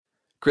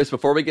Chris,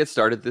 before we get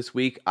started this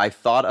week, I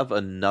thought of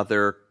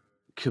another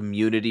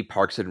community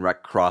Parks and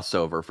Rec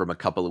crossover from a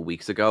couple of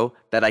weeks ago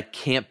that I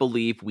can't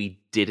believe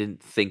we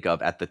didn't think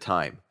of at the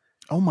time.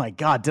 Oh my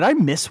God. Did I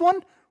miss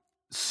one?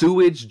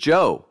 Sewage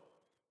Joe.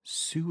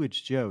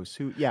 Sewage Joe.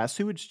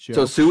 Sewage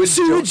Joe. So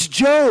Sewage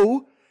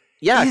Joe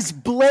yeah, is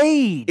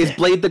Blade. Is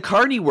Blade the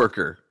carny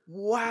worker?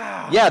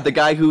 Wow. Yeah, the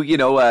guy who,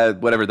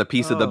 whatever, the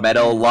piece of the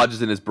metal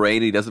lodges in his brain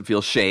and he doesn't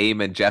feel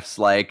shame. And Jeff's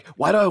like,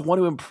 why do I want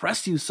to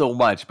impress you so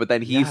much? But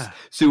then he's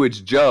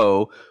Sewage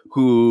Joe,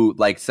 who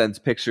sends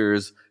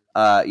pictures,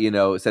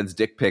 sends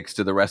dick pics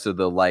to the rest of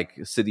the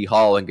city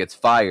hall and gets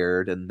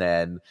fired. And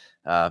then,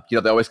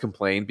 they always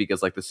complain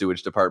because the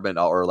sewage department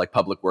or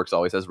public works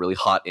always has really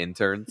hot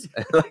interns.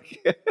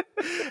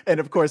 And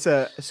of course,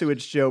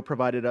 Sewage Joe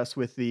provided us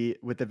with the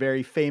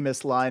very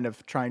famous line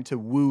of trying to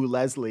woo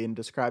Leslie and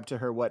describe to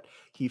her what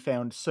he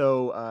found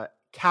so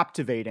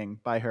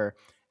captivating by her.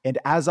 And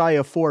as I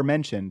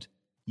aforementioned,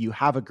 you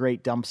have a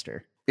great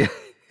dumpster. That's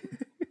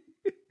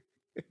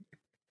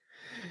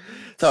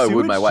how I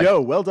wooed my wife.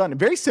 Joe, well done.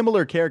 Very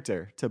similar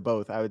character to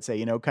both, I would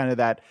say. Kind of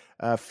that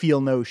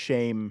feel no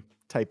shame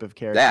type of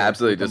character. Yeah,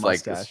 absolutely.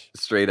 Just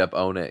straight up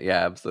own it.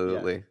 Yeah,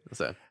 absolutely. Yeah.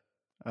 So.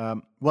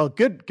 Well,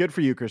 good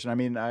for you, Christian. I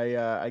mean,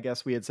 I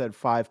guess we had said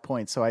 5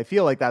 points, so I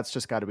feel like that's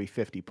just got to be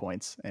 50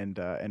 points and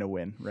a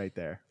win right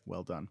there.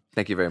 Well done.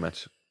 Thank you very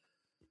much.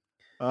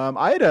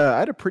 I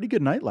had a pretty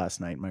good night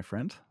last night, my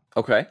friend.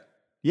 Okay.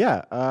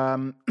 Yeah.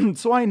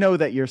 So I know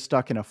that you're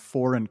stuck in a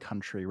foreign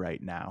country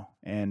right now,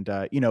 and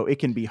it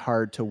can be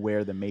hard to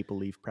wear the maple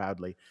leaf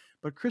proudly.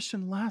 But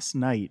Christian, last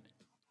night,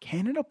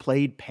 Canada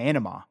played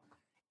Panama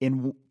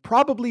in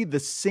probably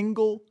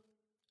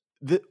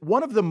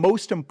one of the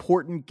most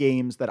important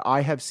games that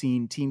I have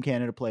seen Team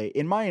Canada play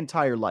in my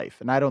entire life.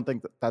 And I don't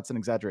think that's an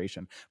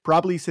exaggeration.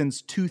 Probably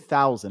since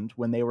 2000,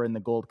 when they were in the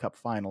Gold Cup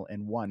final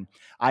and won,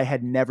 I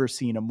had never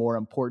seen a more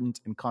important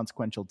and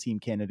consequential Team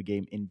Canada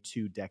game in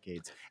 2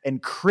 decades.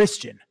 And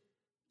Christian,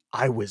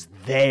 I was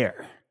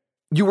there.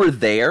 You were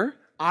there?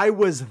 I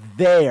was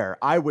there.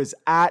 I was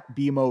at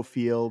BMO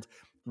Field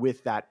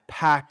with that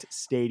packed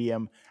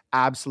stadium,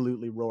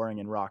 absolutely roaring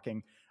and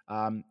rocking.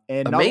 And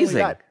amazing. Not only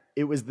that,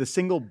 it was the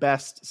single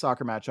best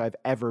soccer match I've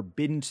ever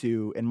been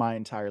to in my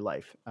entire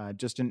life,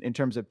 just in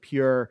terms of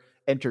pure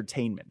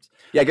entertainment.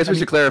 Yeah, I guess we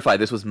should clarify.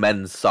 This was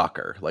men's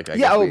soccer. My God.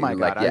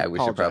 We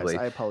should probably.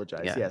 I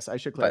apologize. Yeah. Yes, I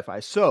should clarify.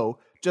 So,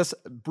 just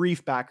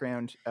brief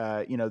background.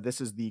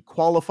 This is the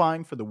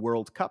qualifying for the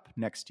World Cup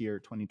next year,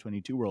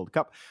 2022 World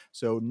Cup.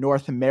 So,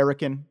 North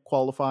American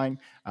qualifying.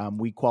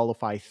 We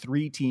qualify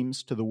 3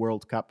 teams to the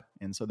World Cup,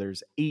 and so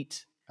there's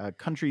 8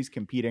 countries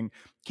competing.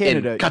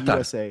 Canada,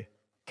 USA,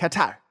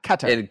 Qatar.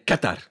 In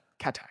Qatar.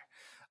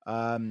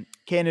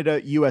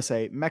 Canada,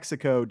 USA,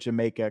 Mexico,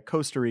 Jamaica,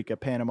 Costa Rica,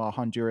 Panama,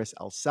 Honduras,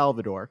 El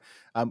Salvador.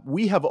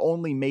 We have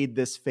only made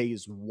this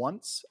phase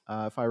once,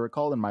 if I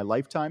recall, in my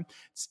lifetime.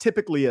 It's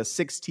typically a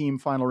 6-team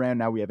final round.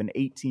 Now we have an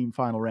 8-team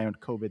final round,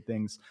 COVID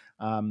things.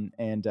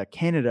 And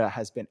Canada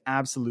has been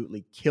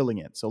absolutely killing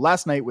it. So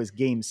last night was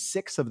game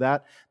 6 of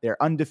that.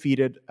 They're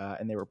undefeated,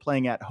 and they were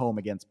playing at home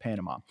against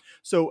Panama.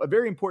 So a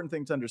very important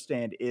thing to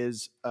understand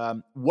is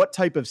what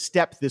type of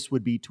step this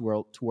would be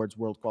towards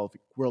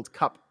World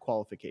Cup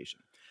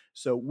qualification.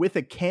 So with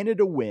a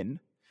Canada win,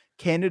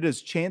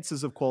 Canada's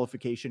chances of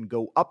qualification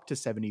go up to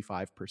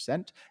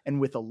 75%, and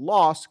with a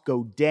loss,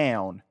 go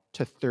down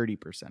to 30%.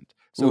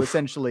 So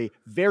essentially,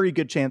 very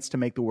good chance to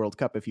make the World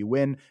Cup if you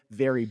win,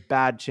 very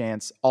bad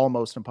chance,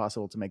 almost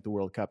impossible to make the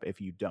World Cup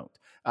if you don't.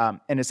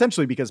 And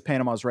essentially, because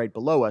Panama's right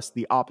below us,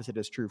 the opposite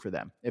is true for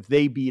them. If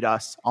they beat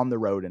us on the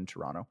road in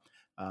Toronto,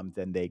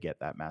 then they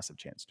get that massive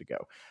chance to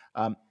go.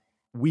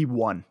 We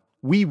won.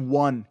 We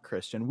won,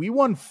 Christian. We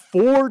won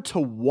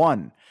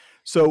 4-1.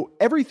 So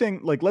everything,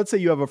 let's say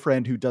you have a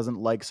friend who doesn't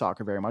like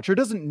soccer very much or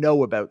doesn't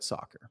know about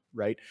soccer,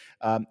 right?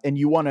 And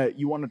you want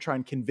to try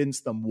and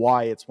convince them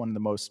why it's one of the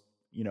most,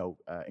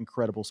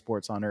 incredible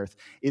sports on earth,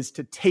 is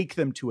to take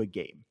them to a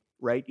game,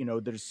 right?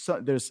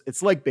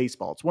 It's like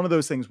baseball. It's one of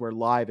those things where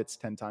live it's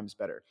 10 times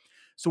better.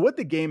 So what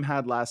the game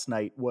had last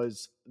night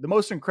was the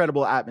most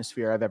incredible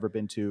atmosphere I've ever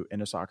been to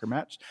in a soccer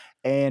match.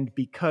 And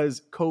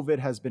because COVID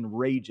has been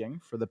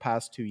raging for the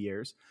past 2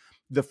 years,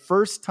 the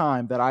first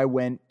time that I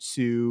went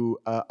to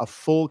a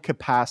full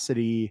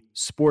capacity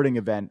sporting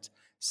event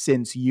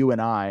since you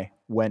and I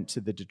went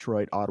to the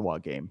Detroit-Ottawa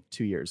game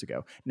 2 years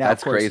ago. Now,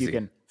 That's of course, crazy. You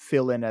can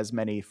fill in as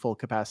many full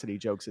capacity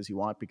jokes as you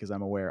want because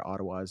I'm aware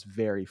Ottawa is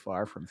very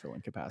far from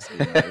filling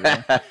capacity.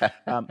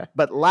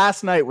 But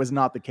last night was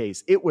not the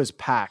case. It was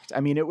packed.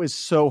 I mean, it was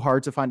so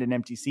hard to find an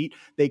empty seat.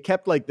 They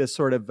kept this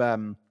sort of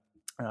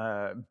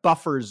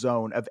buffer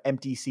zone of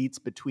empty seats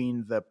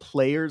between the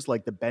players,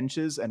 like the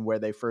benches, and where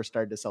they first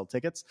started to sell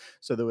tickets.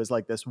 So there was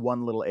this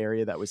one little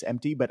area that was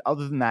empty, but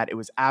other than that, it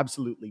was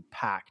absolutely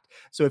packed.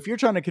 So if you're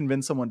trying to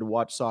convince someone to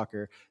watch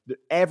soccer,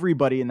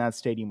 everybody in that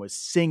stadium was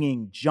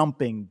singing,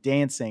 jumping,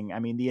 dancing. I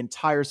mean, the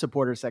entire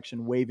supporter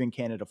section waving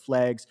Canada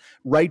flags.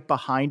 Right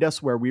behind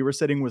us where we were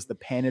sitting was the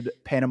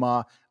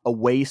Panama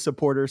away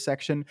supporter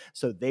section.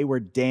 So they were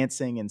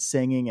dancing and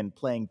singing and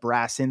playing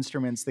brass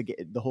instruments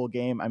the whole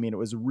game. I mean, it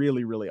was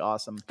really, really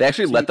awesome. They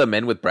actually let them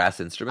in with brass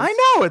instruments?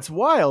 I know, it's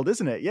wild,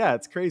 isn't it? Yeah,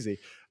 it's crazy.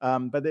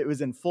 But it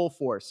was in full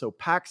force. So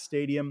packed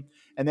stadium.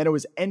 And then it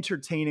was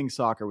entertaining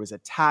soccer. It was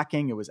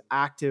attacking. It was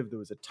active. There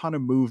was a ton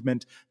of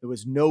movement. There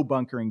was no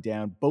bunkering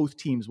down. Both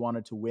teams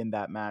wanted to win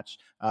that match.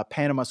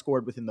 Panama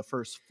scored within the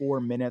first 4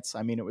 minutes.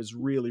 I mean, it was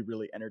really,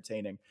 really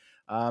entertaining.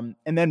 And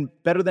then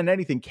better than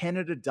anything,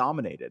 Canada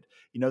dominated.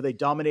 They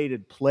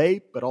dominated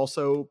play, but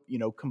also,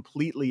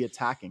 completely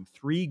attacking.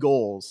 3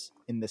 goals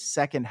in the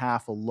second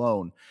half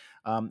alone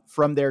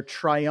from their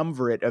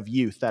triumvirate of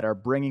youth that are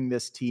bringing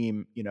this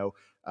team,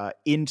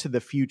 into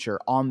the future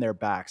on their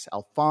backs.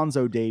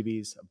 Alphonso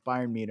Davies,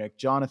 Bayern Munich,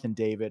 Jonathan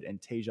David,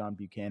 and Tajon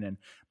Buchanan.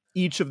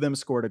 Each of them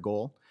scored a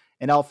goal.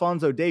 And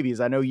Alphonso Davies,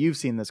 I know you've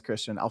seen this,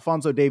 Christian.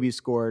 Alphonso Davies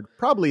scored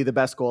probably the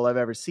best goal I've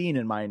ever seen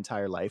in my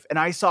entire life. And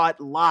I saw it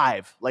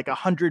live, like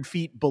 100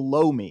 feet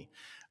below me.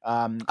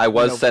 I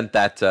was sent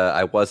that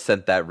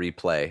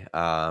replay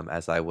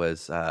as I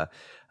was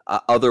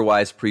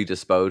otherwise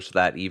predisposed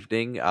that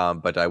evening.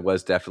 But I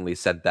was definitely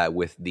sent that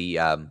with the,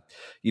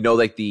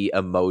 like the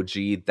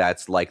emoji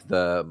that's like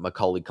the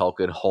Macaulay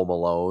Culkin Home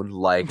Alone,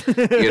 like,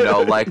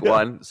 like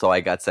one. So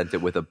I got sent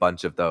it with a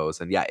bunch of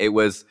those. And yeah, it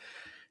was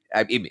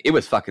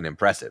fucking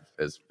impressive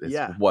is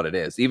what it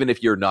is. Even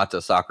if you're not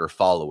a soccer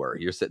follower,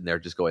 you're sitting there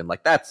just going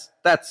like, that's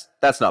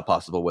not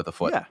possible with a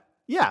foot.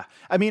 Yeah.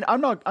 I mean, I'm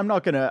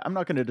not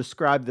gonna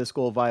describe this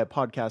goal via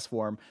podcast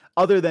form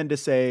other than to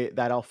say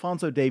that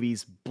Alphonso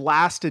Davies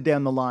blasted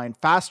down the line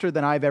faster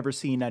than I've ever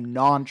seen a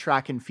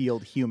non-track and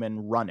field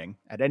human running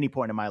at any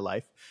point in my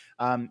life.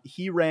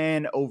 He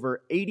ran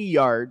over 80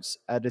 yards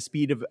at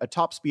a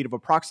top speed of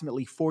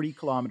approximately 40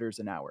 kilometers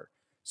an hour.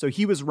 So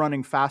he was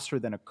running faster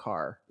than a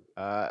car,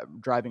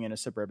 driving in a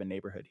suburban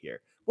neighborhood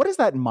here. What is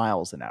that in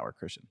miles an hour,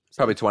 Christian?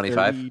 Probably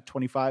 25.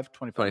 25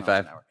 miles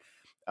an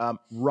hour.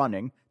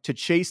 Running to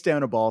chase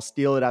down a ball,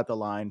 steal it at the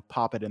line,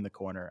 pop it in the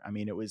corner. I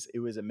mean, it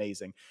was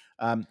amazing.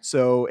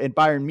 So in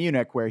Bayern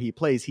Munich, where he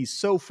plays, he's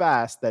so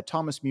fast that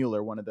Thomas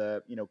Mueller, one of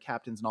the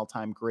captains and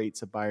all-time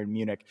greats of Bayern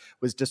Munich,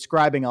 was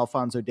describing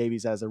Alphonso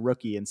Davies as a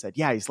rookie and said,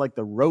 "Yeah, he's like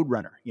the road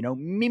runner, meep,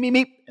 meep,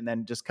 meep," and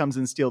then just comes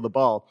and steal the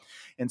ball.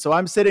 And so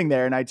I'm sitting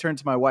there and I turn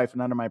to my wife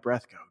and under my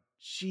breath go,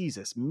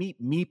 "Jesus,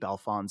 meep,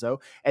 Alphonso."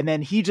 And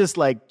then he just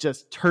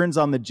turns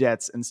on the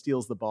jets and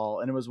steals the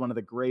ball. And it was one of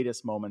the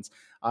greatest moments.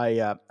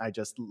 I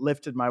just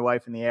lifted my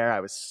wife in the air.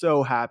 I was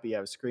so happy. I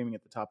was screaming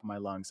at the top of my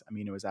lungs. I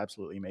mean, it was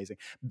absolutely amazing.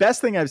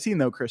 Best thing I've seen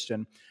though,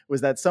 Christian,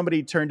 was that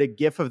somebody turned a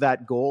GIF of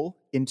that goal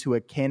into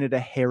a Canada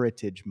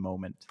heritage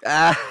moment.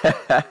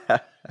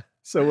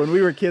 So when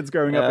we were kids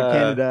growing up in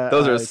Canada,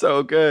 those are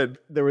so good.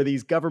 There were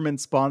these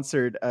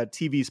government-sponsored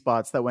TV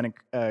spots that went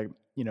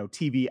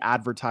TV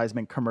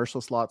advertisement commercial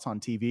slots on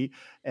TV.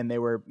 And they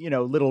were,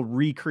 little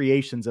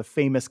recreations of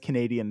famous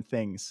Canadian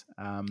things.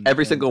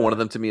 Every single one of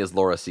them to me is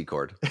Laura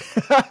Secord.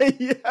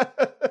 Yeah.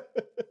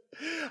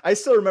 I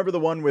still remember the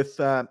one with,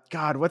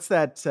 what's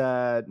that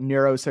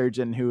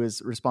neurosurgeon who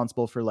is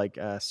responsible for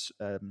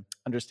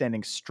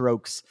understanding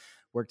strokes,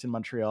 worked in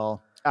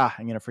Montreal.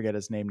 I'm going to forget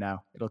his name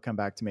now. It'll come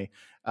back to me.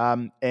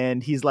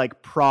 And he's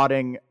like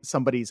prodding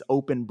somebody's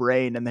open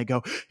brain and they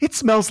go, "It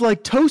smells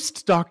like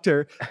toast,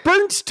 doctor,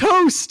 burnt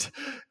toast."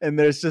 And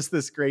there's just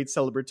this great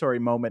celebratory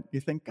moment.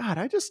 You think, God,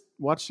 I just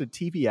watched a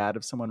TV ad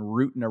of someone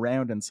rooting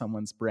around in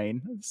someone's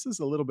brain. This is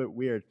a little bit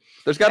weird.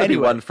 There's got to be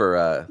one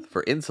for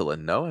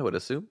insulin, no? I would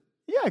assume.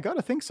 Yeah, I got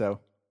to think so.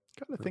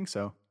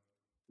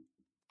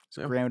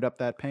 Ground up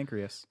that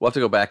pancreas. We'll have to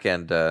go back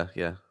and,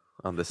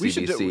 on the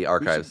CBC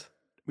archives.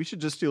 We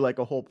should just do like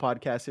a whole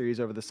podcast series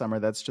over the summer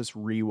that's just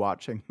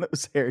rewatching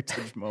those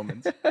heritage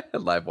moments.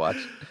 Live watch.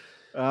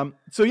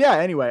 So yeah,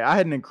 anyway, I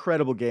had an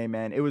incredible game,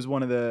 man. It was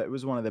one of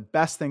the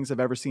best things I've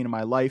ever seen in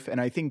my life. And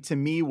I think to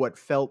me, what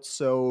felt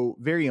so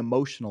very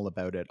emotional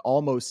about it,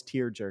 almost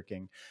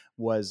tear-jerking,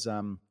 was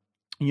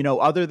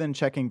other than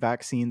checking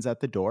vaccines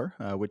at the door,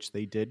 which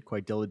they did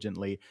quite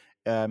diligently,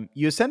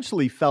 you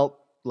essentially felt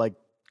like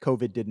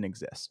COVID didn't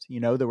exist.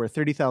 There were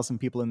 30,000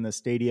 people in the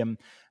stadium.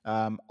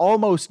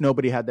 Almost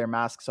nobody had their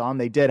masks on.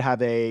 They did have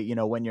a,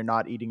 when you're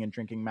not eating and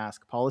drinking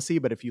mask policy.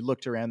 But if you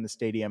looked around the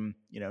stadium,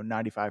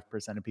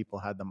 95% of people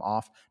had them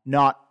off.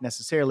 Not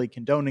necessarily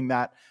condoning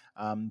that.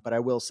 But I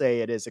will say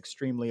it is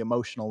extremely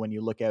emotional when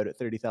you look out at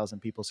 30,000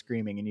 people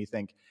screaming and you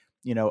think,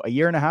 a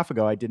year and a half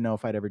ago, I didn't know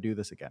if I'd ever do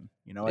this again.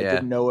 I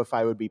didn't know if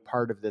I would be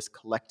part of this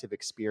collective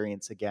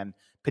experience again,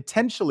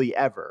 potentially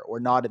ever, or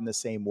not in the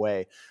same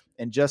way.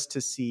 And just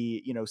to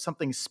see,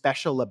 something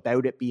special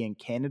about it being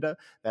Canada,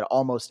 that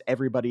almost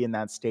everybody in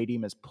that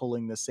stadium is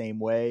pulling the same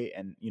way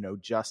and,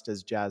 just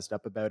as jazzed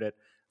up about it.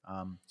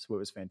 So it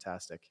was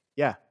fantastic.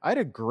 Yeah, I had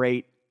a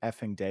great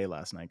effing day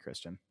last night,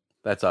 Christian.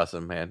 That's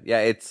awesome, man.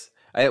 Yeah,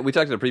 we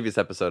talked in a previous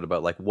episode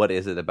about like, what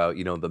is it about,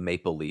 the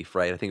maple leaf,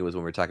 right? I think it was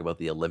when we were talking about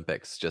the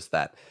Olympics, just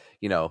that,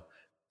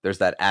 there's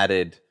that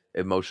added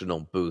emotional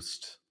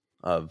boost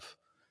of,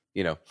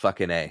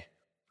 fucking A.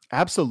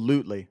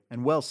 Absolutely.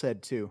 And well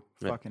said too.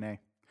 Fucking A.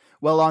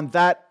 Well, on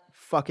that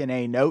fucking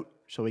A note,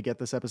 shall we get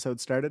this episode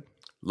started?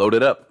 Load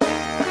it up.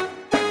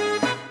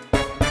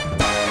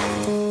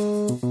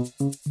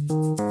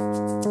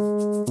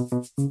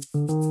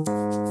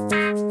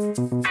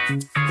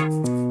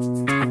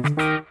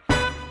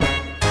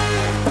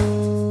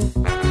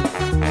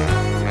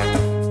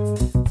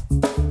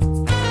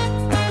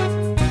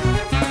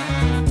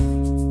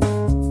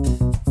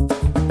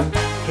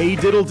 Hey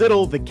diddle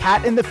diddle, the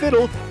cat and the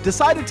fiddle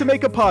decided to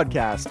make a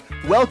podcast.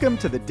 Welcome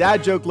to the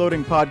Dad Joke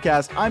Loading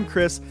Podcast. I'm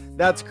Chris,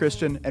 that's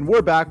Christian, and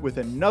we're back with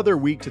another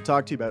week to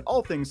talk to you about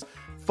all things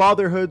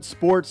fatherhood,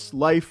 sports,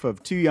 life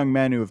of two young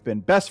men who have been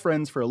best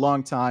friends for a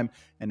long time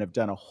and have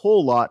done a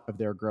whole lot of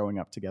their growing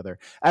up together.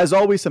 As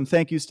always, some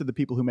thank yous to the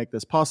people who make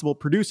this possible.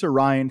 Producer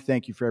Ryan,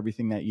 thank you for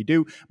everything that you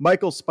do.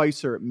 Michael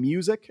Spicer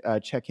Music,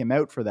 check him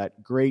out for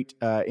that great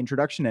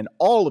introduction and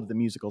all of the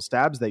musical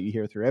stabs that you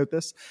hear throughout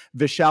this.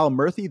 Vishal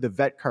Murthy, the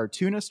vet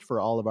cartoonist,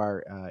 for all of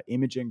our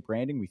imaging,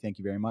 branding. We thank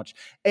you very much.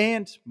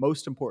 And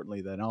most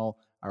importantly than all,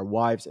 our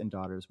wives and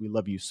daughters, we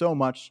love you so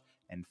much.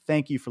 And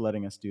thank you for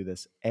letting us do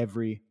this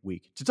every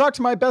week. To talk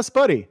to my best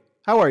buddy,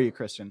 how are you,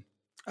 Christian?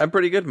 I'm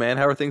pretty good, man.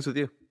 How are things with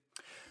you?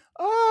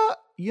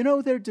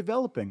 They're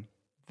developing.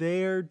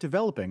 Okay.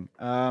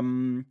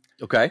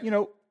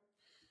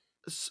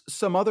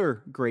 Some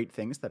other great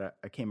things that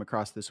I came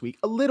across this week,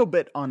 a little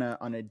bit on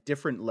a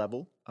different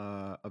level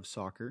of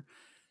soccer,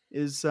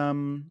 is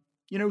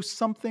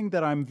something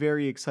that I'm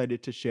very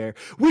excited to share,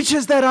 which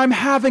is that I'm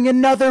having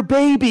another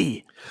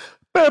baby.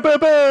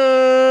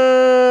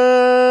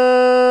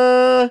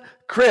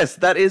 Chris,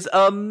 that is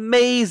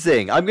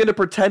amazing. I'm going to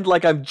pretend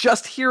like I'm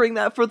just hearing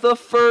that for the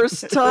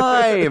first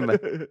time.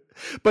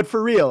 But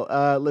for real,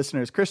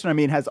 listeners, Christian,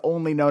 has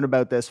only known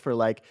about this for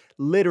like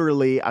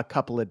literally a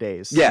couple of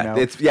days. Yeah,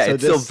 it's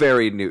still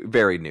very new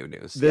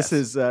news. This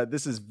is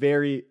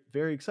very,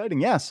 very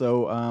exciting. Yeah,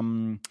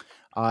 so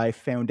I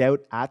found out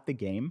at the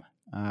game.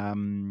 I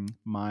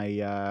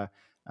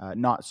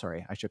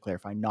should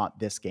clarify, not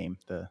this game,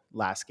 the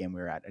last game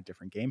we were at, a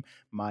different game.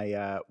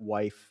 My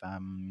wife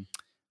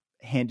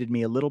handed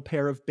me a little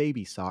pair of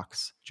baby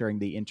socks during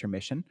the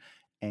intermission.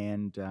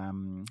 And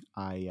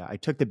I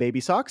took the baby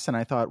socks and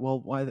I thought, well,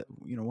 why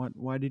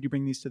did you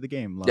bring these to the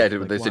game? Love? Yeah,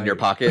 this in your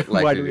pocket?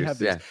 Like, why do we have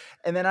these? Yeah.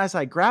 And then as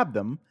I grabbed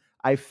them,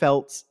 I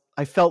felt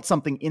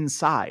something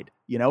inside.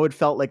 It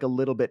felt like a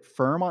little bit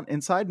firm on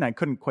inside and I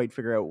couldn't quite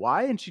figure out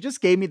why. And she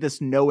just gave me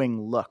this knowing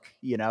look,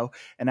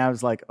 and I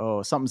was like,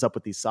 oh, something's up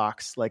with these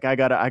socks. Like I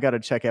gotta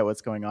check out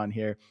what's going on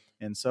here.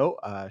 And so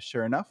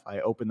sure enough,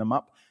 I opened them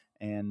up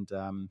and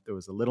there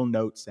was a little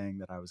note saying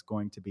that I was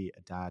going to be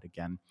a dad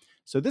again.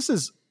 So this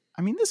is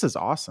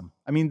awesome.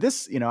 I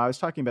was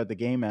talking about the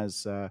game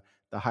as the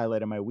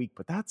highlight of my week,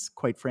 but that's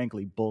quite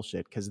frankly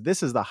bullshit because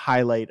this is the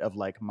highlight of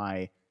like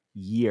my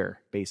year,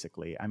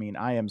 basically.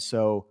 I am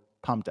so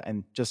pumped.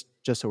 And just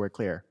so we're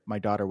clear, my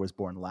daughter was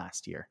born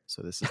last year.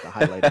 So this is the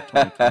highlight of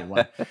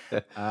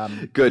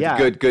 2021.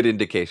 Good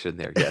indication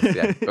there. Yes.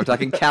 Yeah. We're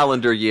talking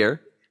calendar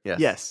year.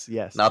 Yes.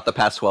 Not the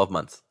past 12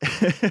 months.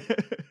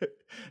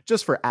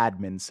 Just for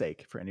admin's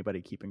sake, for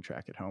anybody keeping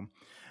track at home.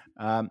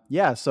 So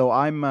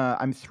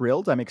I'm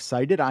thrilled. I'm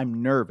excited.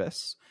 I'm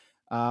nervous.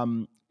 But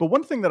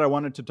one thing that I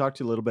wanted to talk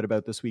to you a little bit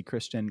about this week,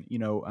 Christian,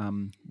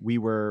 we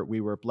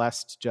were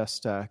blessed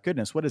just,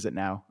 what is it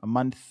now? A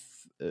month,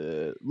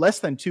 less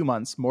than 2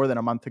 months, more than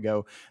a month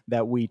ago,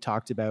 that we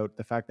talked about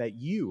the fact that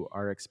you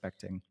are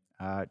expecting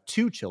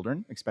 2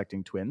 children,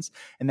 expecting twins,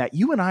 and that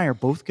you and I are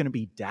both going to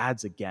be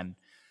dads again.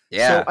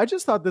 Yeah. So I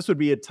just thought this would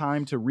be a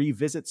time to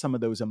revisit some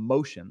of those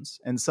emotions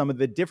and some of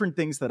the different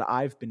things that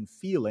I've been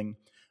feeling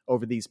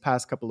over these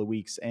past couple of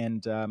weeks.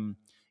 And,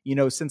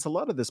 since a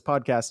lot of this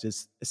podcast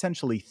is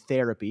essentially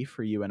therapy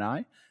for you and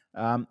I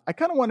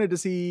kind of wanted to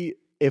see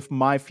if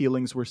my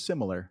feelings were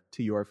similar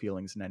to your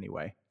feelings in any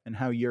way and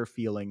how you're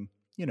feeling,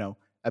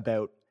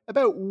 about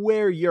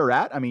where you're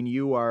at.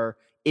 You are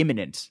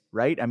imminent,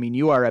 right?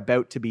 You are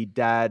about to be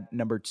dad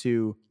number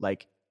 2,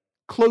 like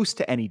close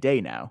to any day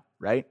now,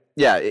 right?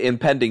 Yeah,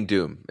 impending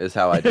doom is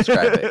how I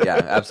describe it. Yeah,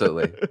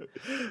 absolutely.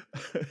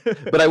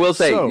 But I will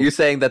say, you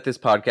saying that this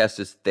podcast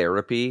is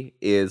therapy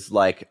is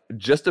like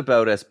just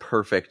about as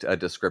perfect a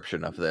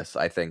description of this,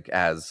 I think,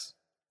 as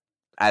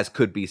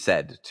could be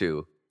said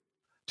to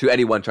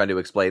anyone trying to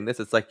explain this.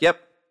 It's like,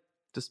 yep,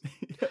 just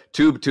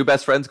two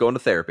best friends going to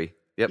therapy.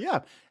 Yep. Yeah,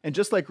 and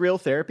just like real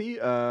therapy,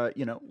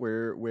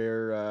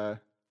 we're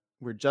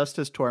just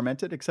as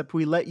tormented, except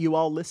we let you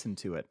all listen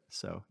to it.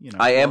 So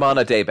I am on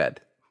a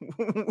daybed.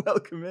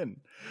 Welcome in.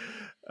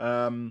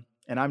 And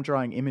I'm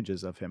drawing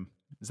images of him.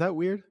 Is that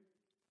weird?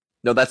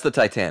 No, that's the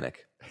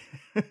Titanic.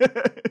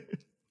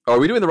 Are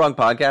we doing the wrong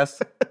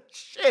podcast?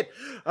 Shit.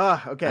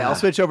 Okay. I'll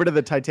switch over to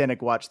the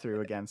Titanic watch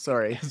through again.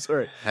 Sorry.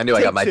 I knew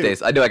I got my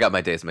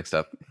days mixed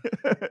up.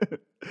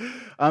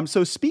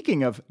 So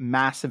speaking of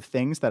massive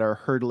things that are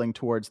hurtling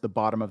towards the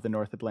bottom of the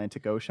North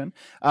Atlantic Ocean,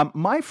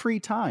 my free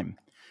time.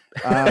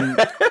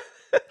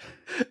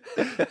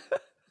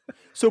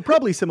 So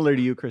probably similar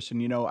to you, Christian,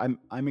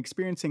 I'm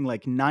experiencing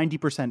like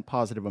 90%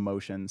 positive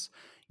emotions,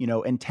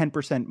 and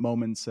 10%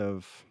 moments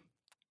of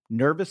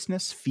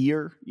nervousness,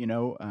 fear,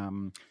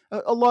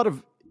 a lot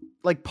of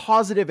like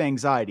positive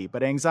anxiety,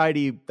 but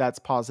anxiety that's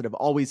positive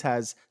always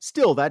has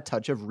still that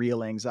touch of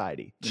real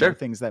anxiety, Sure.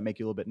 things that make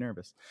you a little bit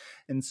nervous.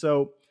 And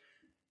so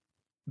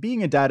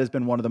being a dad has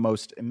been one of the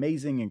most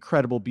amazing,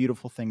 incredible,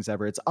 beautiful things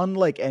ever. It's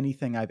unlike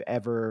anything I've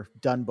ever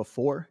done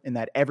before in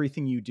that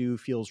everything you do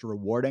feels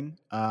rewarding.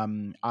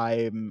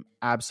 I'm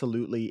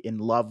absolutely in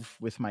love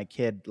with my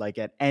kid. Like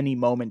at any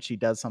moment she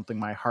does something,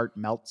 my heart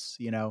melts,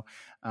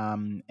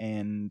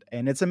 and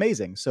it's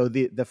amazing. So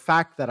the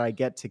fact that I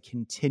get to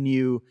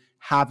continue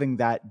having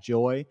that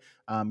joy,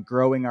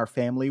 growing our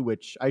family,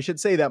 which I should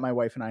say that my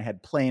wife and I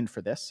had planned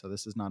for this. So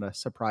this is not a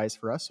surprise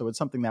for us. So it's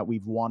something that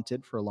we've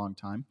wanted for a long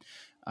time.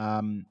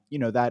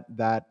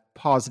 That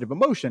positive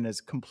emotion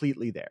is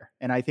completely there.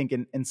 And I think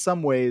in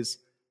some ways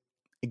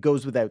it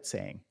goes without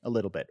saying a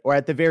little bit, or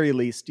at the very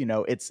least,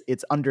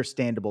 it's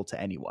understandable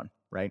to anyone.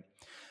 Right.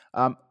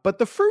 But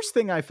the first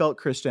thing I felt,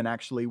 Christian,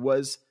 actually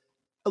was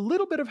a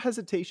little bit of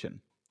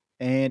hesitation.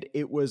 And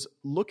it was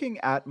looking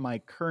at my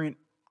current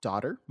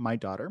daughter,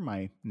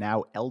 my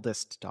now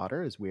eldest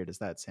daughter, as weird as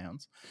that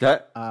sounds.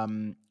 Yeah.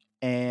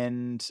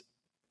 And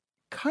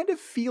kind of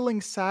feeling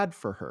sad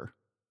for her.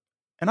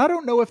 And I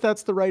don't know if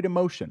that's the right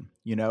emotion,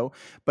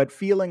 but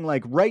feeling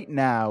like right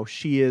now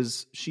she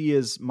is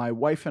my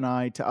wife, and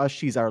I, to us,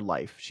 she's our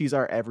life. She's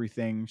our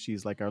everything.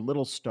 She's like our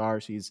little star.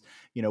 She's,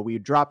 we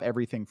drop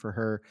everything for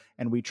her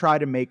and we try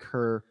to make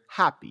her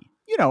happy.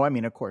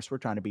 Of course, we're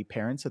trying to be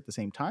parents at the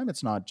same time.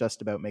 It's not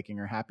just about making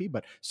her happy,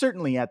 but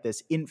certainly at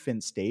this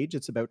infant stage,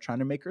 it's about trying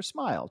to make her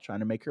smile, trying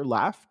to make her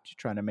laugh,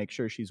 trying to make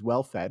sure she's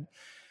well fed.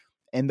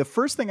 And the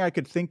first thing I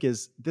could think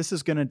is this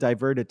is going to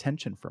divert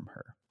attention from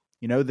her.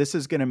 This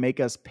is going to make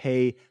us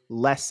pay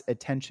less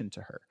attention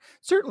to her.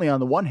 Certainly on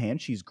the one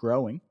hand, she's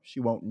growing.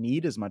 She won't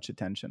need as much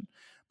attention.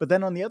 But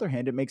then on the other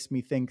hand, it makes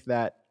me think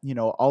that,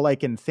 all I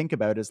can think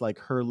about is like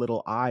her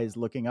little eyes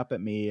looking up at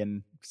me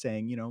and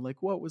saying,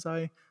 like, what, was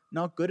I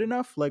not good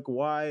enough? Like,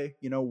 why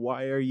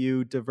are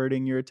you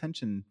diverting your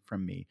attention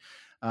from me?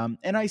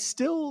 And I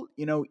still,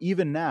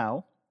 even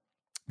now,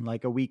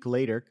 like a week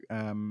later,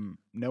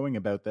 knowing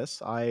about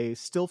this, I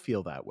still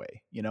feel that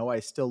way. I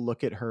still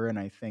look at her and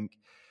I think,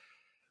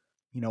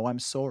 I'm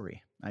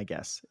sorry, I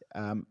guess.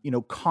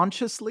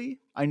 Consciously,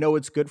 I know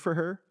it's good for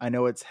her. I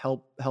know it's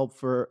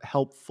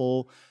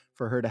helpful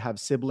for her to have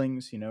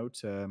siblings,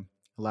 to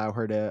allow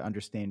her to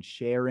understand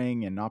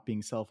sharing and not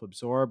being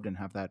self-absorbed and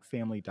have that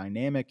family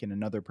dynamic and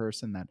another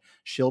person that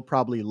she'll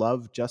probably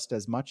love just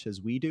as much as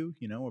we do,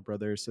 a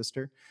brother or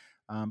sister.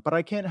 But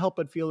I can't help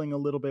but feeling a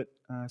little bit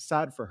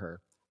sad for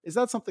her. Is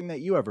that something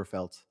that you ever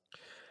felt?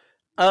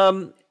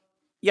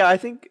 Yeah, I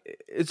think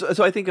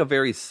so. I think a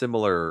very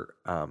similar,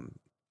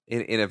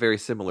 in a very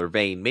similar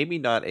vein, maybe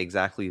not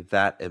exactly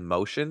that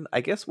emotion.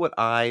 I guess what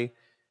I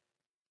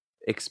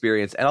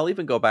experienced, and I'll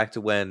even go back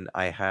to when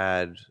I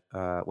had,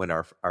 when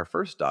our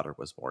first daughter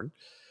was born,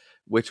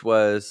 which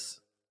was,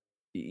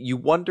 you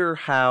wonder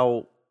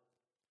how,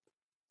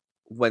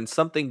 when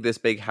something this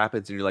big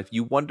happens in your life,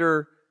 you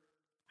wonder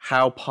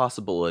how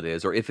possible it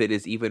is, or if it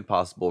is even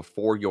possible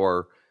for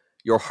your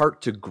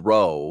heart to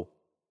grow,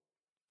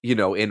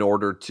 in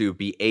order to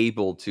be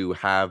able to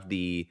have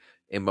the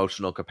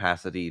emotional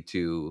capacity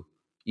to,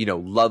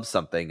 love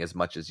something as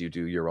much as you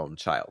do your own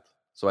child.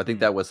 So I think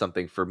that was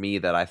something for me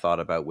that I thought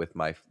about with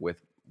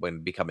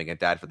when becoming a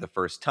dad for the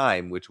first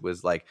time, which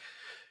was like,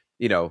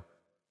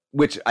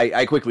 which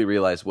I quickly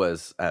realized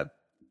was a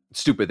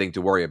stupid thing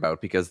to worry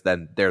about, because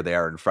then there they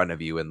are in front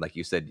of you. And like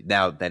you said,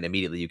 then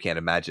immediately you can't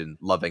imagine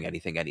loving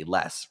anything any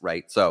less.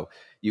 Right. So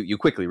you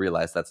quickly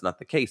realize that's not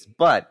the case.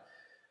 But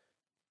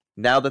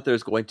now that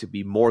there's going to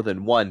be more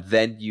than one,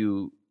 then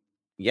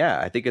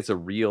I think it's a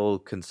real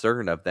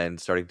concern of then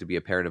starting to be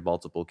a parent of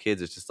multiple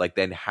kids. It's just like,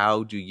 then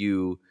how do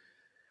you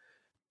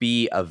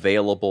be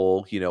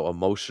available,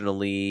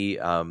 emotionally,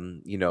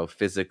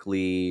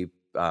 physically,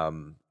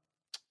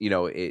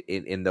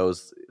 in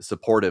those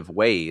supportive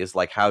ways?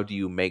 Like, how do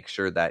you make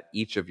sure that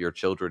each of your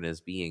children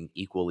is being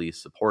equally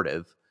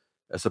supported,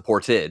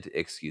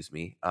 excuse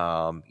me,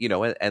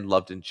 and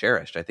loved and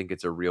cherished? I think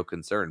it's a real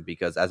concern,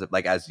 because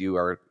as you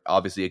are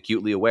obviously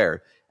acutely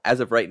aware, as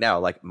of right now,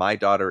 like, my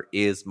daughter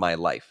is my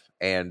life.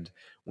 And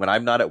when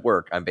I'm not at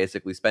work, I'm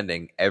basically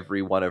spending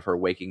every one of her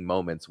waking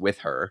moments with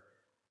her,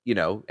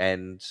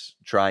 and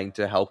trying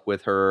to help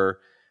with her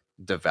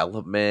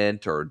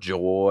development or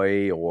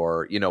joy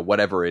or,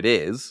 whatever it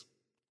is.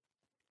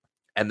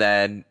 And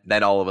then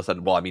all of a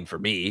sudden, well, I mean, for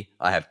me,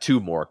 I have two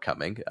more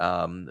coming.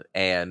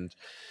 And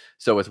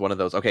so it's one of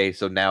those, okay,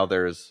 so now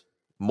there's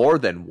more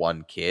than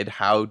one kid.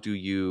 How do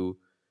you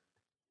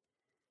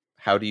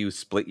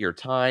split your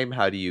time?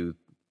 How do you,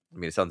 I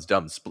mean, it sounds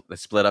dumb,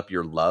 split up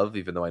your love,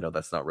 even though I know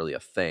that's not really a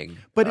thing.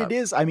 But it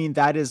is, I mean,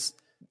 that is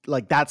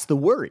like, that's the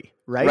worry,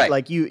 right?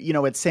 Like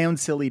it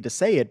sounds silly to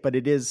say it, but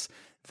it is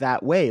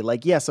that way.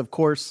 Like, yes, of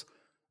course,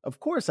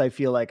 I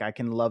feel like I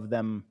can love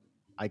them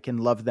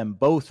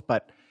both,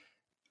 but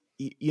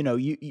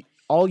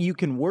all you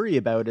can worry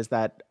about is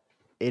that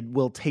it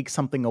will take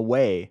something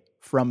away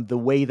from the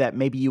way that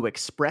maybe you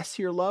express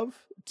your love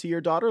to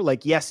your daughter?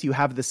 Like, yes, you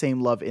have the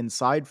same love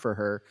inside for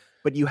her,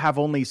 but you have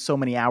only so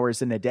many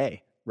hours in a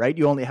day, right?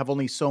 You only have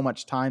so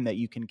much time that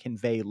you can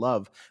convey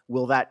love.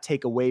 Will that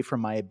take away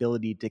from my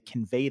ability to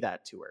convey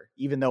that to her?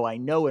 Even though I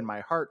know in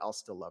my heart I'll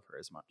still love her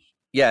as much.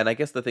 Yeah, and I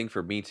guess the thing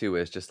for me too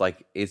is just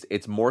like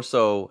it's more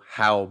so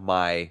how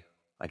my,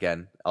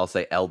 again, I'll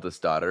say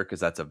eldest daughter, because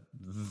that's a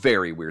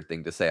very weird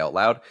thing to say out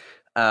loud.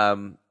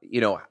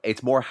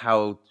 It's more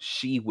how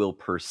she will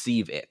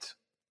perceive it.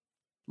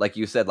 Like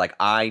you said, like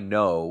I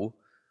know,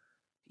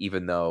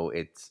 even though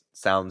it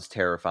sounds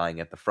terrifying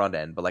at the front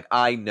end, but like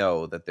I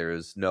know that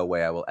there's no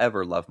way I will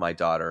ever love my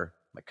daughter,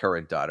 my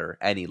current daughter,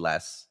 any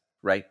less,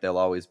 right? They'll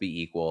always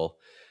be equal.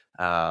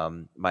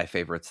 My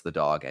favorite's the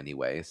dog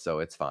anyway, so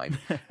it's fine.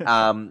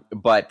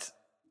 But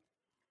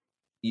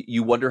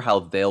you wonder how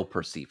they'll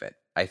perceive it,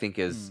 I think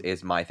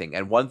is my thing.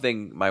 And one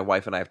thing my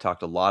wife and I have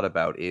talked a lot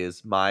about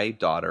is my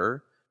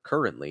daughter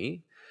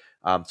currently.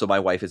 So my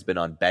wife has been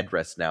on bed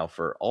rest now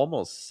for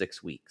almost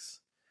 6 weeks.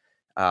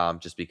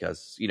 Just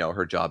because,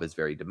 her job is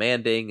very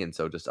demanding. And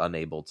so just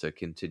unable to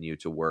continue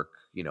to work,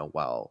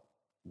 while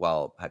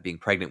being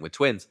pregnant with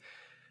twins.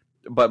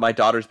 But my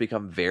daughter's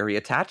become very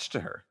attached to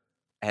her.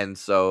 And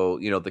so,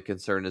 the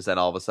concern is then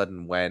all of a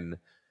sudden when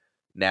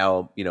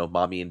now,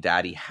 mommy and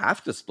daddy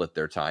have to split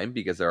their time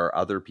because there are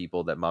other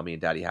people that mommy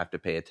and daddy have to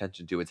pay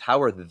attention to. It's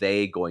how are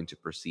they going to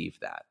perceive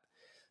that?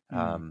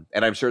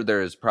 And I'm sure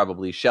there's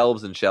probably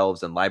shelves and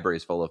shelves and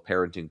libraries full of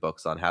parenting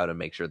books on how to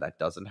make sure that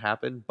doesn't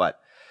happen. But,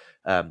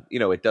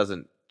 it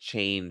doesn't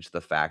change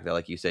the fact that,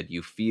 like you said,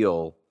 you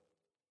feel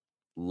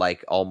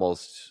like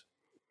almost,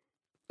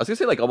 I was gonna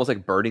say like almost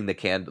like burning the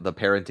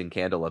parenting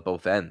candle at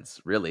both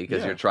ends, really,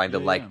 because you're trying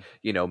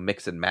to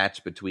mix and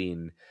match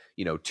between,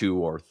 2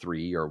 or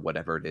 3 or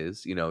whatever it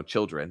is,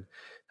 children,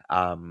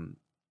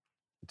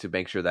 to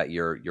make sure that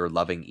you're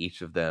loving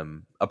each of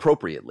them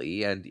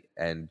appropriately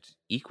and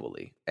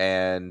equally.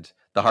 And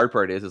the hard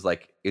part is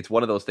like, it's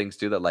one of those things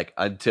too that like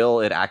until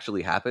it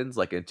actually happens,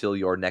 like until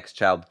your next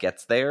child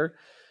gets there,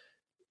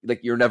 like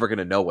you're never going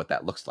to know what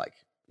that looks like,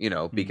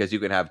 because you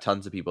can have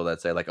tons of people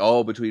that say like,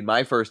 oh, between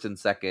my first and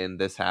second,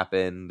 this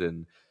happened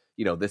and,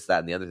 this, that,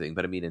 and the other thing.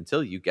 But I mean,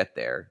 until you get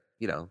there,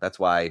 that's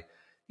why,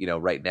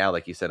 right now,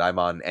 like you said, I'm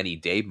on any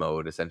day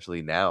mode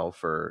essentially now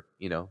for,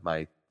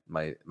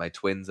 my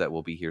twins that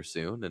will be here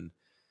soon. And,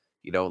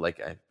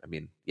 I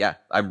mean, yeah,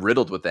 I'm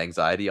riddled with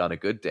anxiety on a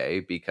good day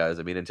because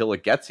I mean, until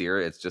it gets here,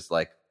 it's just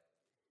like,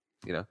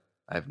 I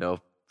have no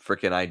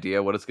freaking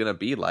idea what it's going to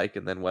be like.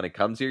 And then when it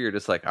comes here, you're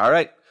just like, all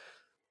right,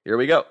 here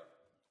we go.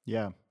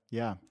 Yeah,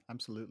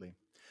 absolutely.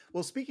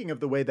 Well, speaking of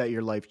the way that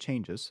your life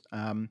changes,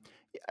 I'm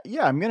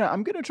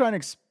gonna try and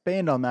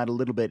expand on that a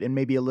little bit in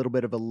maybe a little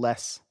bit of a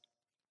less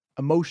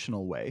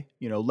emotional way,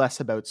 less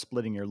about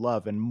splitting your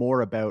love and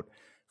more about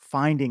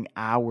finding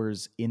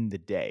hours in the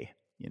day,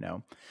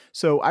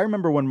 So I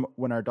remember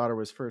when our daughter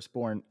was first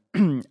born,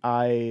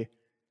 how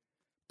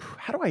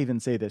do I even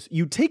say this?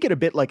 You take it a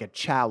bit like a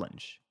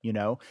challenge,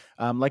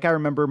 like I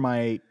remember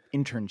my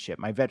internship,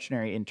 my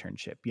veterinary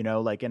internship,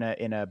 like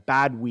in a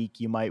bad week,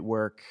 you might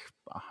work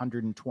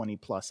 120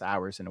 plus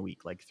hours in a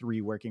week, like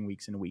 3 working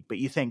weeks in a week. But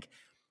you think,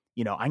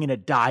 I'm going to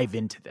dive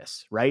into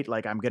this, right?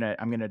 Like I'm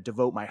going to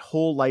devote my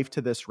whole life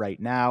to this right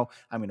now.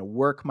 I'm going to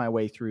work my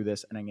way through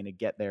this and I'm going to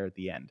get there at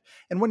the end.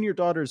 And when your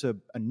daughter's a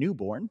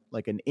newborn,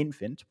 like an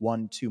infant,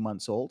 1-2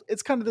 months old,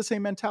 it's kind of the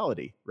same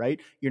mentality,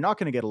 right? You're not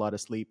going to get a lot of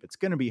sleep. It's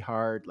going to be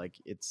hard.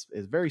 Like it's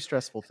a very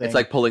stressful thing. It's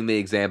like pulling the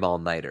exam all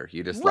nighter.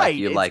 You just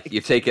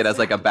you take it as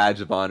like a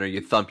badge of honor.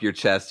 You thump your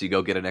chest, you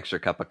go get an extra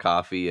cup of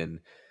coffee and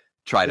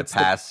try to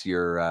pass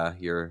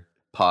your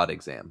pod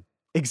exam.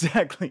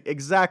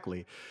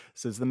 Exactly.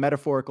 So it's the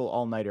metaphorical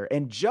all-nighter.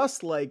 And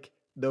just like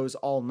those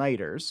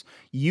all-nighters,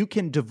 you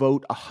can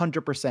devote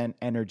 100%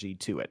 energy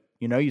to it.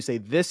 You say,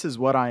 this is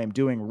what I am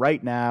doing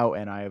right now,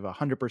 and I have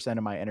 100%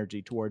 of my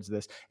energy towards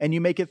this, and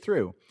you make it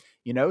through.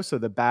 So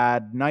the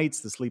bad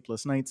nights, the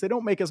sleepless nights, they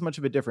don't make as much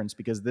of a difference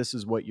because this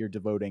is what you're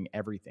devoting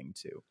everything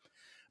to.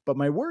 But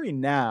my worry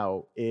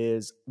now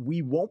is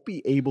we won't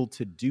be able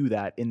to do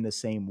that in the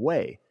same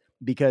way.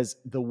 Because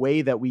the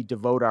way that we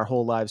devote our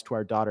whole lives to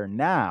our daughter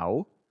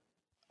now,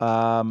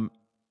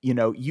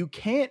 you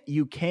can't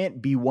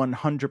be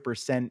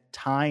 100%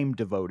 time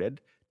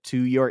devoted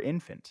to your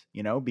infant,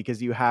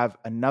 because you have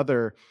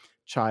another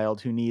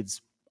child who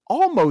needs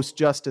almost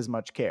just as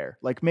much care,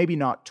 like maybe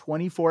not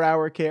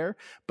 24-hour care,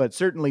 but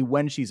certainly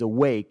when she's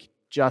awake,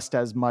 just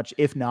as much,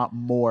 if not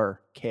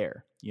more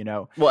care.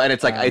 Well, and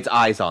it's like it's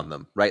eyes on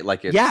them, right?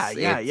 Like it's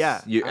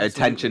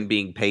attention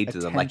being paid to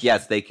them. Like,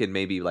 yes, they can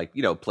maybe like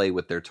play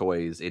with their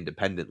toys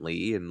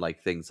independently and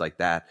like things like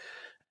that.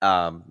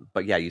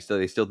 But yeah,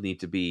 they still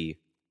need to be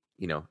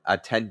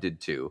attended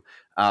to.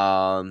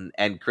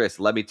 And Chris,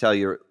 let me tell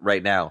you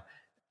right now,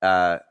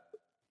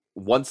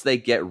 once they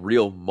get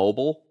real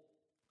mobile,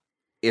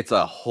 it's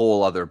a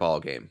whole other ball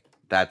game.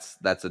 That's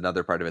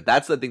another part of it.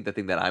 That's the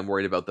thing that I'm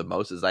worried about the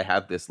most is I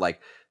have this like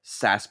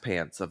sass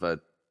pants of a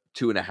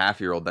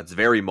 2.5-year-old that's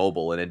very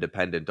mobile and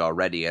independent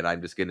already, and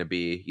I'm just going to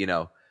be,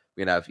 going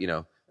to have,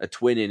 a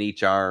twin in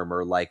each arm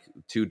or like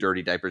two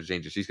dirty diaper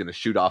changes, she's going to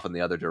shoot off in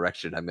the other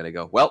direction. I'm going to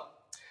go, well,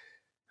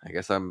 I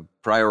guess I'm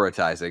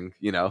prioritizing,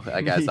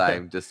 I guess Yeah.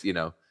 I'm just,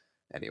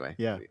 anyway.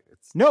 Yeah.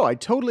 No, I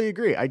totally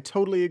agree.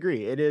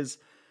 It is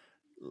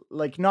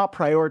like not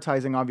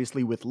prioritizing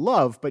obviously with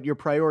love, but you're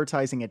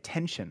prioritizing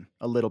attention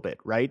a little bit,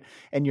 right?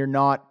 And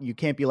you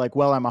can't be like,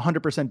 well, I'm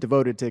 100%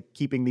 devoted to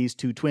keeping these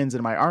two twins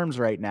in my arms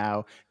right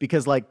now,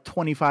 because like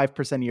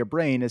 25% of your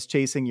brain is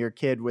chasing your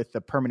kid with the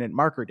permanent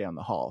marker down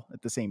the hall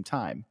at the same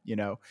time,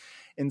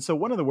 And so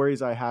one of the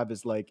worries I have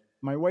is like,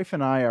 my wife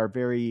and I are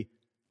very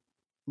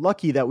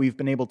lucky that we've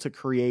been able to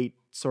create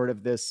sort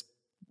of this,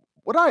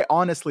 what I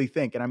honestly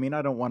think, and I mean,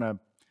 I don't want to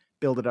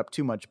build it up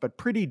too much, but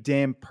pretty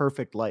damn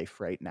perfect life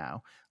right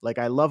now. Like,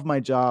 I love my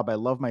job. I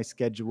love my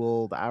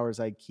schedule, the hours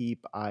I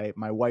keep.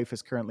 My wife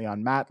is currently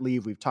on mat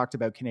leave. We've talked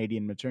about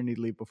Canadian maternity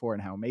leave before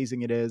and how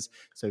amazing it is.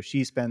 So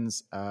she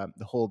spends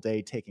the whole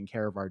day taking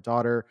care of our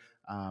daughter,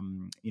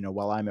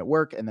 while I'm at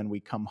work, and then we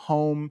come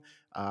home.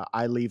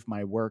 I leave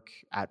my work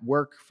at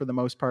work for the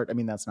most part. I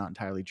mean, that's not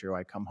entirely true.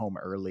 I come home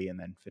early and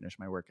then finish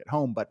my work at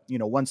home. But,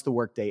 once the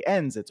workday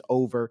ends, it's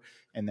over.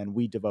 And then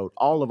we devote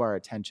all of our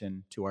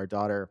attention to our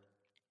daughter.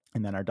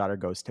 And then our daughter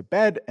goes to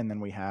bed, and then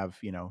we have,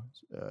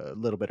 a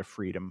little bit of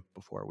freedom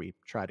before we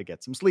try to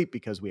get some sleep,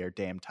 because we are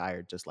damn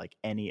tired, just like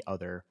any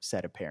other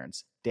set of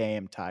parents,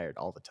 damn tired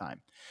all the time.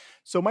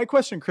 So my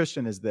question,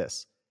 Christian, is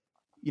this.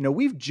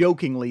 We've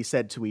jokingly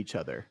said to each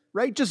other,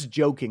 right? Just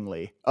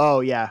jokingly,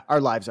 oh yeah,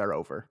 our lives are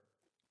over,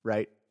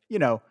 right?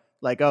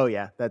 Like, oh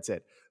yeah, that's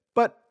it.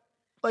 But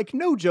like,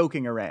 no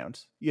joking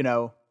around,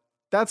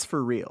 that's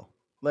for real.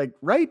 Like,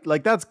 right?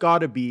 Like, that's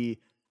gotta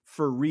be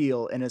for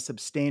real in a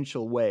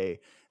substantial way,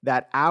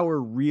 that our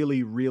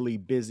really, really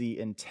busy,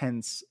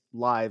 intense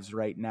lives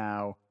right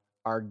now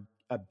are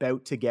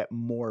about to get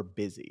more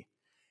busy.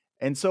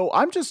 And so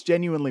I'm just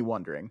genuinely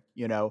wondering,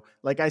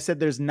 like I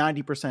said, there's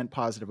 90%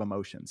 positive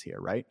emotions here,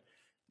 right?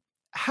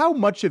 How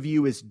much of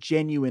you is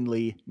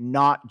genuinely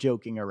not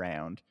joking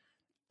around,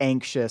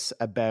 anxious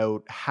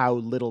about how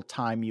little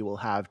time you will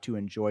have to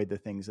enjoy the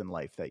things in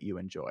life that you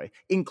enjoy,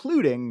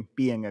 including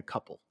being a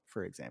couple,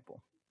 for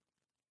example?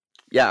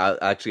 Yeah,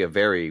 actually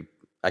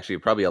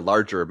probably a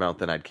larger amount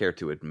than I'd care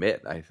to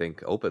admit, I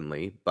think,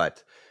 openly.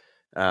 But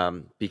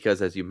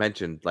because as you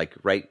mentioned, like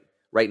right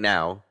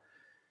now,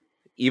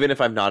 even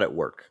if I'm not at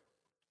work,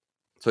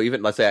 so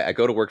even let's say I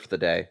go to work for the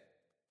day,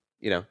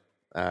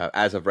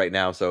 as of right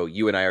now, so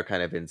you and I are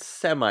kind of in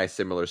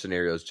semi-similar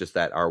scenarios, just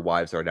that our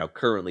wives are now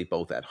currently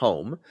both at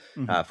home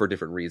for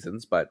different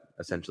reasons, but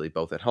essentially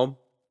both at home.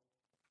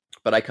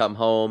 But I come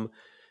home,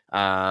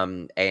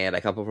 and I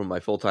come home from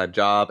my full-time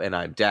job, and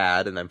I'm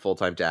dad, and I'm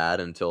full-time dad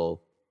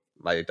until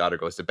my daughter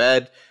goes to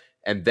bed,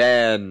 and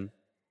then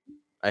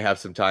I have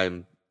some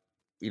time.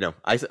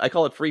 I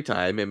call it free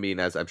time. I mean,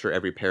 as I'm sure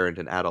every parent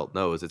and adult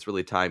knows, it's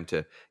really time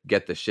to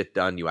get the shit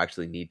done you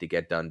actually need to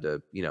get done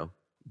to,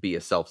 be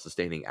a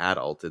self-sustaining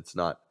adult. It's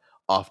not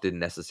often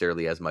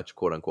necessarily as much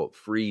quote unquote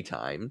free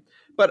time,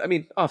 but I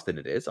mean, often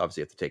it is.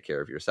 Obviously, you have to take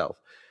care of yourself.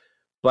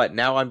 But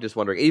now I'm just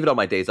wondering, even on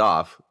my days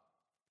off,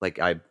 like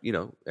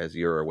as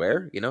you're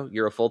aware,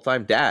 you're a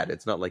full-time dad.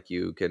 It's not like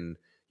you can,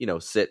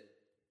 sit,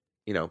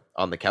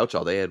 on the couch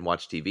all day and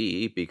watch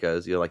TV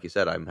because, like you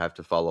said, I have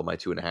to follow my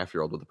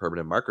 2.5-year-old with a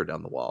permanent marker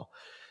down the wall.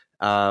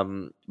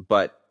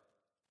 But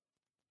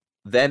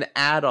then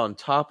add on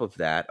top of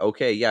that,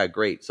 okay, yeah,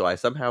 great. So I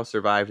somehow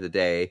survived the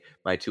day.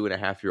 My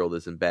 2.5-year-old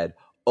is in bed.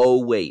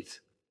 Oh,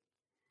 wait.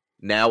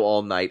 Now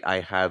all night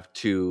I have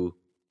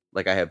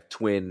I have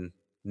twin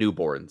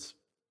newborns.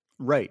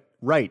 Right.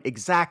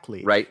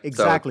 Exactly. Right.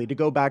 Exactly. To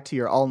go back to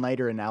your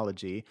all-nighter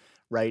analogy,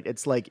 right?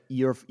 It's like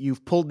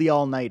you've pulled the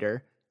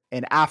all-nighter,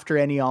 and after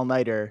any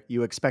all-nighter,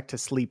 you expect to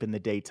sleep in the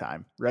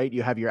daytime, right?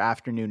 You have your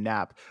afternoon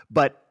nap,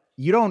 but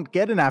you don't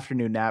get an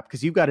afternoon nap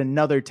because you've got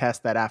another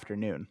test that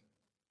afternoon.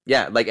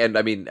 Yeah, and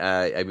I mean,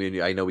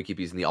 I know we keep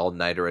using the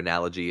all-nighter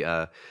analogy.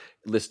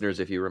 Listeners,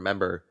 if you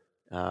remember,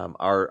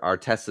 our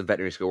tests in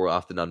veterinary school were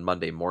often on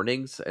Monday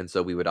mornings, and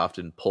so we would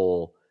often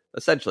pull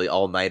essentially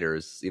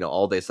all-nighters,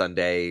 all day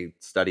Sunday,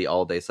 study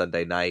all day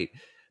Sunday night,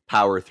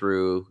 power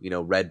through,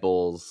 Red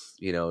Bulls,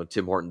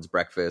 Tim Hortons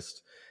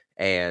breakfast,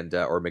 and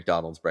or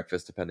McDonald's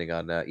breakfast, depending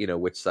on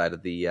which side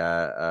of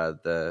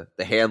the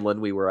Hanlon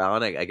we were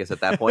on, I guess at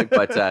that point.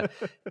 But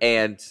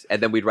and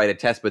then we'd write a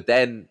test. But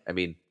then, I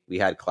mean, we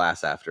had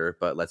class after.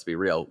 But let's be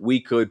real,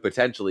 we could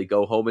potentially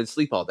go home and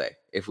sleep all day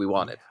if we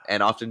wanted,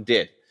 and often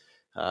did.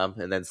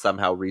 And then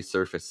somehow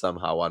resurfaced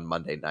somehow on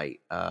Monday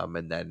night,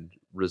 and then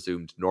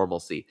resumed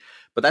normalcy.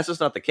 But that's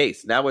just not the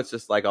case. Now it's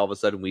just like all of a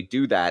sudden we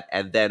do that,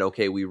 and then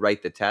okay, we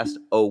write the test.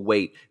 Oh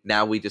wait,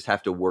 now we just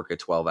have to work a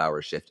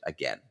 12-hour shift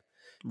again.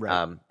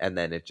 Right. And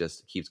then it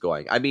just keeps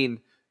going. I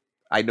mean,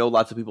 I know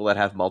lots of people that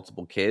have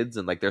multiple kids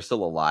and like they're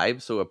still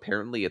alive, so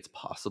apparently it's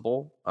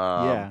possible.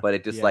 But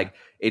it just like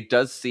it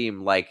does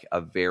seem like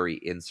a very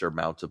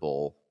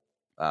insurmountable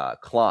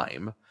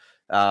climb.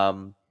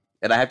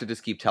 And I have to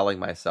just keep telling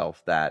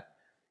myself that,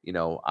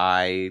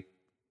 I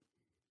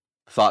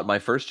thought my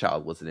first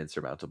child was an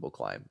insurmountable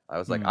climb. I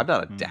was like, I'm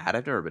not a dad.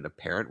 I've never been a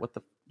parent. What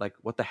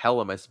the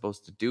hell am I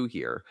supposed to do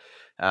here?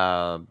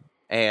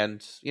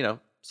 And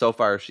so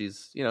far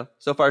she's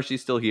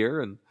still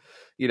here, and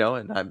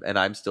and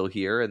I'm still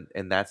here,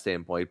 and that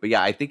standpoint. But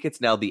yeah, I think it's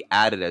now the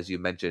added, as you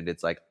mentioned,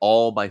 it's like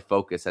all my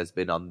focus has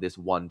been on this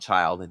one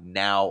child, and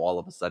now all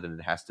of a sudden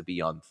it has to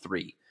be on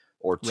 3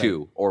 or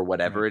 2 or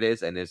whatever it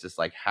is. And it's just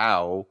like,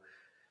 how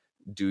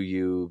do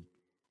you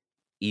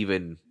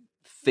even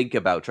think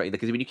about trying,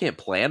 because I mean, you can't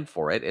plan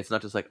for it. It's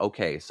not just like,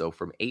 okay, so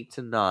from 8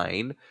 to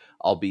 9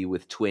 I'll be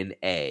with twin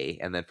A,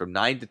 and then from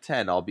 9 to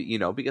 10 I'll be,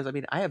 because I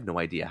mean, I have no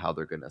idea how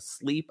they're gonna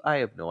sleep. I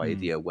have no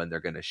idea when they're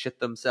gonna shit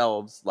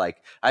themselves. Like,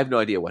 I have no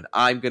idea when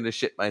I'm gonna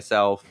shit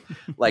myself.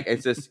 Like,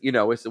 it's just,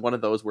 it's one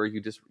of those where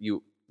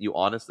you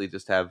honestly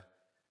just have,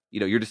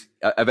 you're just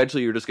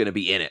eventually you're just gonna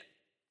be in it.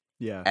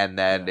 Yeah. And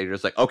then they're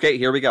just like, okay,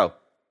 here we go.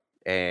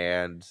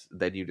 And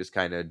then you just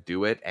kind of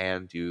do it,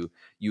 and you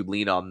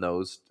lean on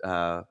those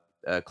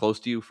close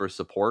to you for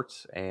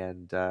support,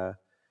 and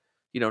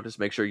just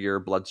make sure your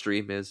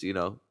bloodstream is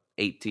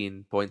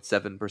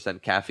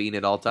 18.7% caffeine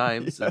at all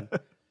times,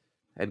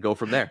 and go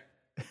from there.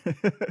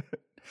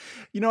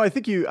 I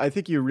think you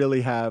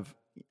really have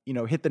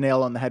hit the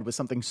nail on the head with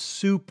something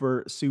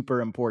super, super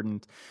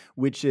important,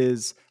 which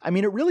is, I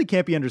mean, it really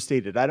can't be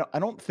understated. I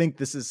don't think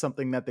this is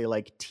something that they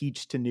like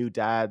teach to new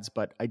dads,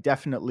 but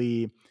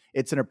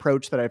it's an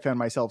approach that I found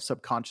myself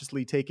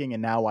subconsciously taking,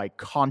 and now I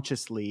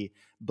consciously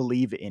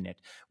believe in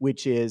it,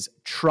 which is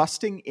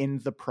trusting in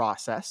the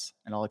process.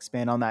 And I'll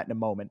expand on that in a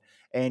moment,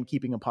 and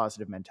keeping a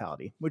positive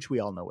mentality, which we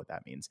all know what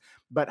that means.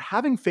 But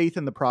having faith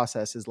in the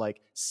process is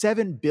like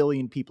 7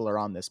 billion people are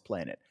on this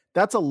planet.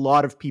 That's a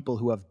lot of people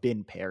who have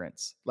been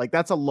parents. Like,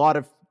 that's a lot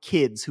of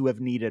kids who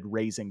have needed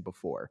raising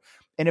before.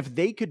 And if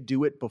they could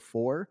do it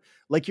before,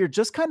 like, you're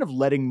just kind of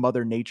letting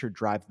Mother Nature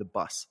drive the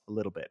bus a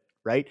little bit,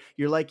 right?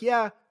 You're like,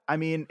 yeah, I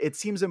mean, it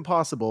seems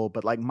impossible,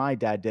 but like, my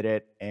dad did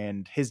it,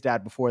 and his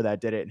dad before that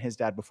did it, and his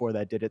dad before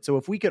that did it. So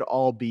if we could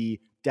all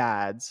be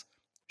dads,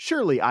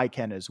 surely I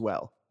can as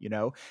well,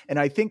 And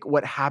I think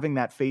what having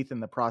that faith in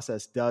the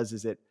process does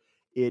is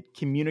it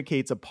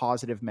communicates a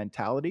positive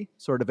mentality,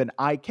 sort of an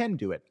I can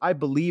do it. I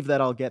believe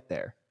that I'll get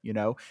there,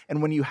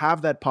 And when you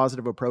have that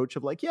positive approach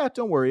of like, yeah,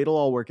 don't worry, it'll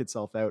all work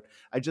itself out,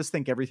 I just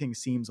think everything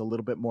seems a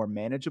little bit more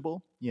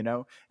manageable,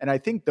 And I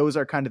think those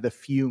are kind of the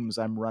fumes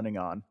I'm running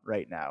on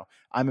right now.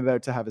 I'm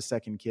about to have a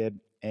second kid,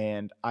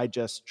 and I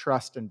just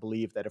trust and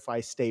believe that if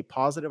I stay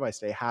positive, I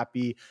stay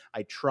happy,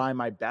 I try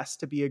my best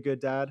to be a good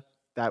dad,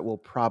 that will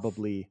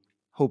probably,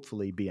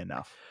 hopefully, be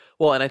enough.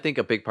 Well, and I think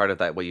a big part of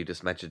that, what you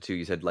just mentioned too,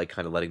 you said like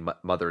kind of letting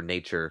Mother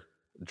Nature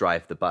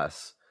drive the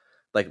bus.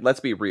 Like, let's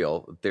be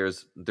real.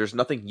 There's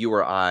nothing you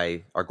or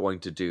I are going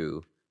to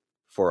do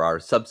for our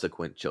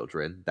subsequent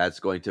children that's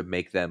going to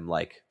make them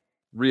like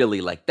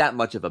really like that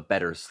much of a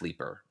better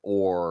sleeper,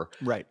 or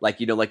like,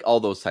 like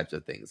all those types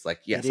of things. Like,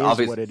 yes,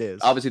 obviously what it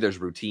is. Obviously there's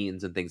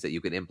routines and things that you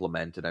can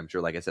implement. And I'm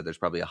sure, like I said, there's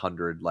probably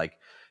 100 like,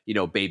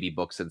 baby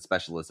books and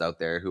specialists out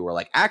there who are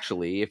like,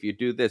 actually, if you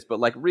do this,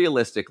 but like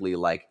realistically,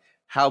 like,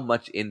 how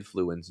much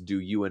influence do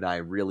you and I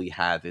really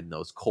have in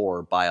those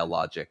core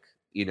biologic,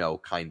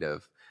 kind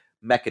of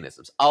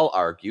mechanisms? I'll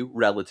argue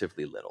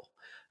relatively little.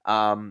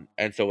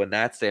 And so in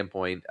that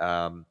standpoint,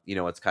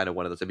 it's kind of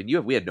one of those, I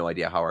mean, we had no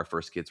idea how our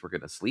first kids were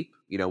going to sleep.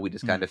 We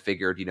just kind of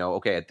figured,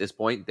 okay, at this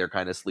point, they're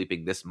kind of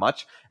sleeping this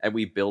much, and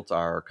we built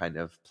our kind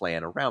of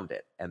plan around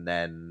it. And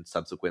then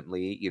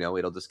subsequently,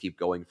 it'll just keep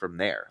going from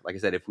there. Like I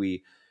said, if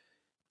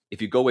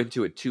you go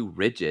into it too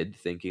rigid,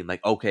 thinking like,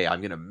 okay, I'm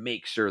going to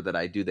make sure that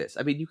I do this.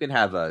 I mean, you can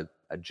have a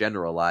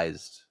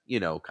generalized,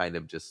 kind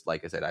of just,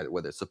 like I said, either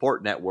whether it's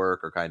support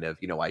network or kind of,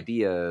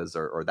 ideas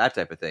or that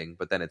type of thing.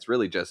 But then it's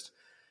really just,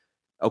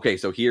 okay,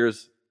 so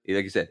here's,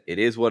 like you said, it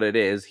is what it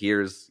is.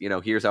 Here's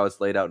how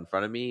it's laid out in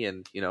front of me,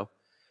 and,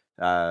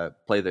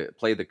 play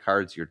the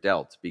cards you're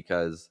dealt,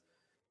 because,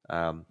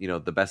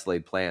 the best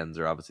laid plans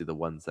are obviously the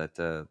ones that,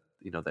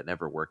 that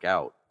never work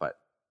out. But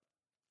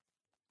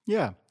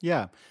yeah,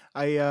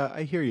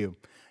 I hear you.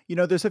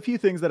 There's a few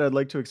things that I'd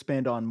like to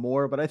expand on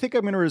more, but I think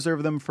I'm going to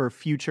reserve them for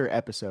future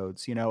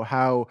episodes.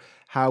 How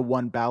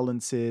one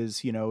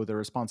balances, the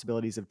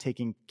responsibilities of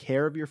taking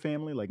care of your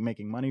family, like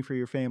making money for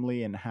your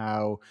family, and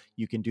how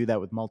you can do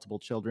that with multiple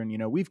children.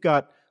 We've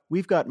got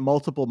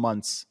multiple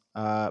months,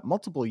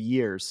 multiple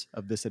years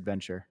of this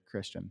adventure,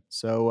 Christian.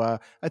 So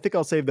I think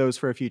I'll save those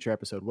for a future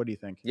episode. What do you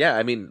think? Yeah,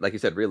 I mean, like you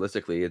said,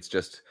 realistically, it's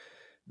just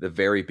the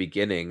very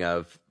beginning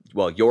of,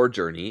 well, your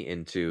journey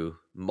into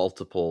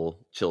multiple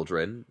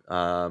children.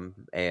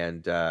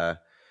 And I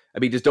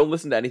mean, just don't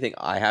listen to anything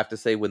I have to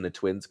say when the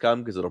twins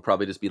come, because it'll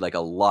probably just be like a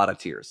lot of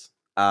tears.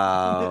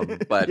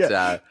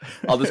 But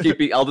I'll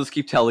just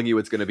keep telling you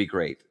it's going to be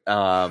great.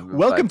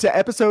 Welcome to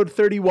episode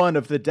 31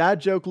 of the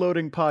Dad Joke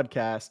Loading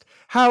podcast.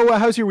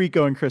 How's your week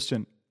going,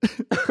 Christian?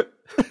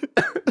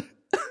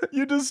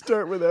 You just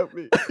start without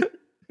me.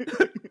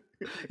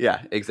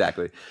 Yeah,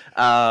 exactly.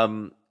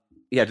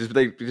 Yeah, just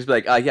be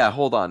like, yeah,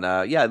 hold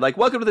on. Yeah, like,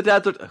 welcome to the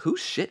Dad's. Whose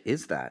shit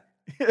is that?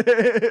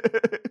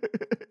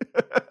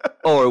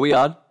 Oh, are we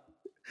on?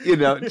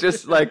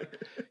 Just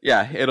like,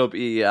 yeah,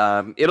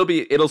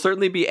 it'll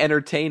certainly be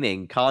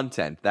entertaining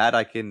content that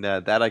I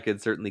can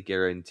certainly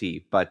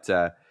guarantee. But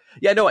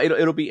yeah, no,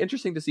 it'll be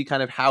interesting to see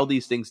kind of how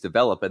these things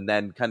develop, and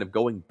then kind of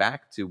going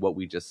back to what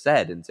we just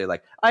said and say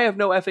like, I have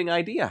no effing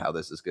idea how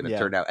this is going to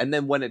turn out. And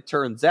then when it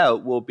turns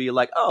out, we'll be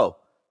like, oh,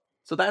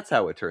 so that's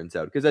how it turns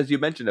out. Because as you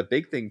mentioned, a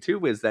big thing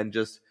too is then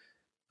just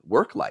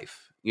work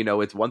life.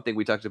 It's one thing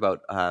we talked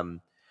about,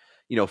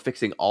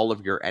 fixing all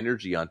of your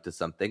energy onto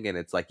something. And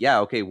it's like,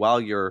 yeah, okay,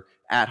 while you're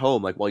at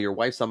home, like while your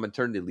wife's on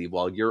maternity leave,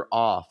 while you're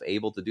off,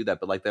 able to do that.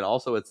 But like, then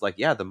also it's like,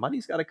 yeah, the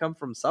money's got to come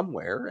from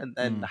somewhere. And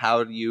then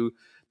how do you,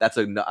 that's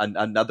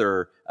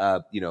another,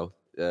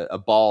 a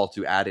ball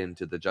to add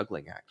into the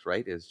juggling act,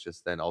 right? Is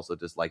just then also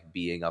just like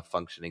being a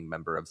functioning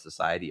member of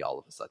society all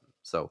of a sudden.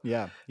 So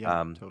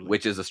totally.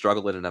 Which is a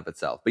struggle in and of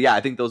itself. But yeah, I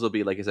think those will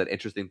be, like I said,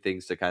 interesting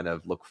things to kind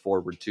of look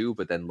forward to,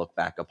 but then look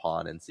back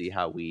upon and see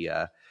how we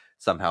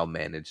somehow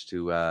manage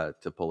to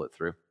pull it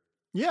through.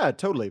 Yeah,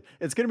 totally.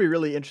 It's going to be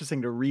really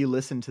interesting to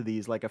re-listen to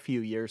these like a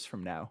few years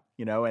from now,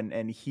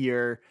 and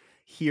hear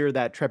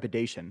that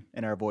trepidation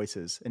in our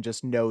voices and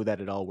just know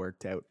that it all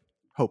worked out.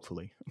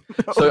 Hopefully.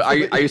 So are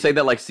you saying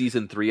that like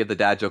season 3 of the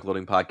Dad Joke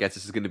Loading Podcast,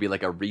 this is going to be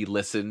like a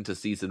re-listen to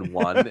season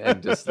 1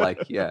 and just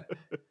like, yeah.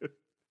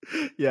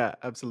 Yeah,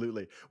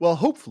 absolutely. Well,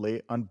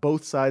 hopefully on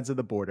both sides of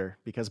the border,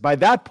 because by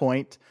that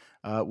point,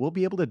 we'll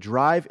be able to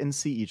drive and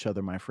see each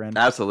other, my friend.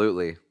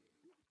 Absolutely.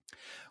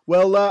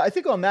 Well, I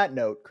think on that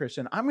note,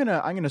 Christian, I'm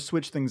gonna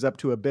switch things up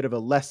to a bit of a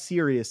less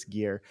serious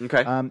gear.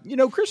 Okay.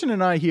 Christian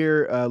and I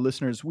here,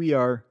 listeners, we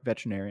are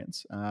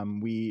veterinarians.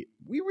 We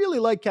really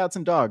like cats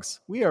and dogs.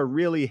 We are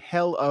really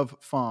hell of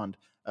fond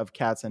of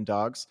cats and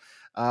dogs.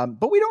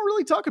 But we don't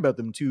really talk about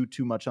them too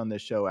much on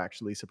this show,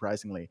 actually,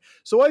 surprisingly.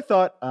 So I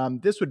thought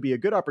this would be a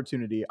good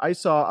opportunity. I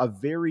saw a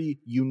very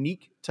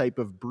unique type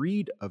of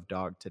breed of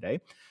dog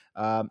today.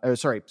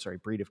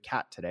 Breed of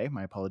cat today.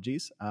 My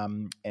apologies.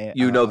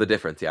 The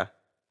difference, yeah.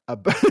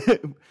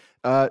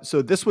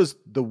 So this was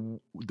the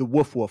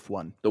woof woof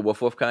one. The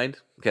woof woof kind?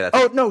 Okay.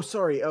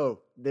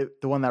 The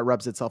one that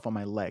rubs itself on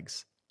my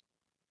legs.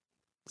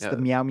 It's the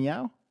meow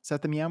meow. Is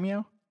that the meow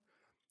meow?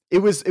 It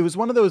was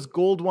one of those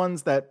gold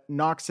ones that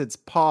knocks its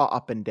paw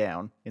up and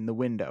down in the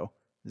window.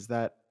 Is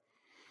that?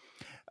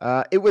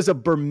 It was a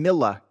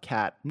Burmilla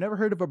cat. Never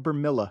heard of a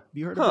Burmilla. Have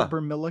you heard of a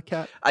Burmilla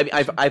cat?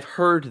 I've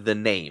heard the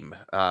name,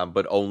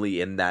 but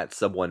only in that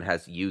someone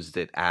has used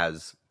it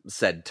as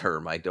said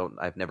term.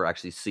 I've never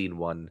actually seen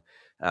one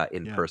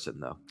in person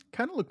though.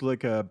 Kind of looked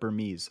like a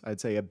Burmese. I'd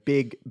say a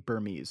big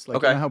Burmese.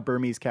 Like, you know how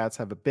Burmese cats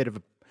have a bit of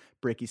a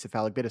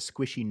brachycephalic, bit of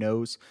squishy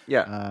nose.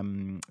 Yeah.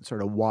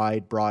 Sort of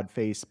wide, broad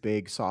face,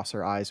 big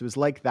saucer eyes. It was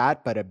like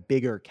that, but a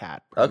bigger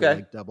cat. Probably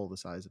like double the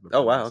size of a Burmese.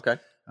 Oh wow, okay.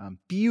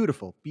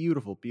 Beautiful,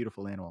 beautiful,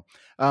 beautiful animal.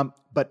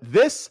 But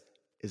this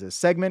is a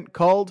segment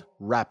called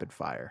Rapid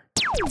Fire.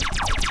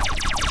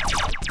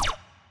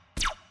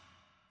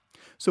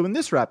 So in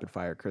this rapid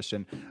fire,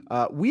 Christian,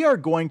 we are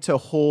going to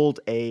hold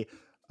a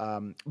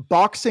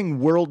boxing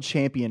world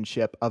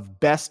championship of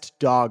best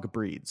dog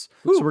breeds.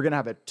 Ooh. So we're going to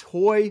have a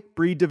toy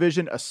breed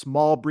division, a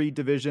small breed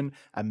division,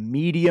 a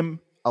medium,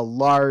 a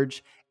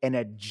large, and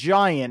a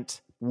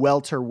giant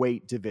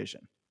welterweight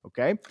division.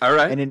 Okay. All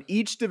right. And in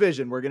each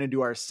division, we're going to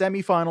do our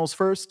semifinals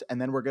first, and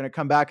then we're going to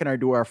come back and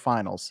do our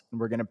finals. And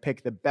we're going to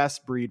pick the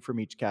best breed from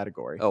each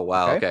category. Oh,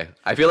 wow. Okay.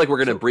 I feel like we're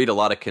going to breed a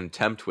lot of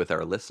contempt with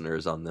our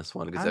listeners on this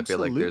one, because I feel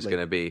like there's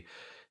going to be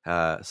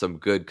some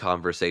good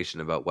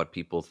conversation about what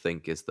people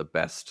think is the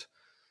best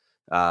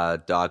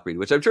dog breed,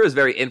 which I'm sure is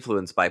very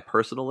influenced by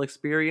personal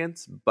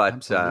experience.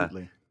 But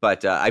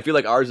I feel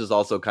like ours is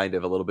also kind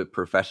of a little bit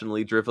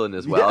professionally driven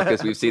as well,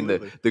 because we've seen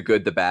the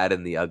good, the bad,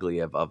 and the ugly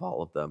of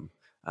all of them.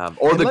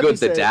 Or the good,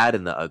 the dad,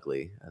 and the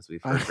ugly, as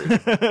we've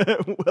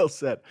heard. Well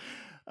said.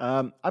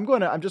 I'm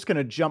just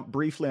gonna jump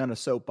briefly on a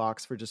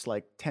soapbox for just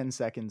like 10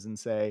 seconds and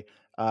say,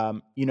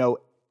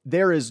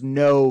 there is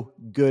no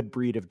good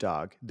breed of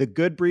dog. The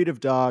good breed of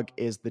dog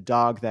is the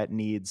dog that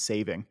needs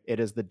saving. It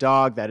is the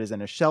dog that is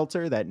in a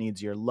shelter, that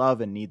needs your love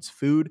and needs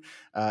food.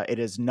 It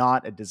is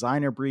not a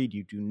designer breed.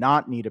 You do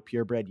not need a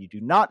purebred. You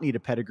do not need a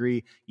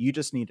pedigree. You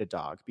just need a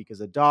dog,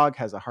 because a dog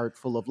has a heart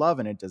full of love,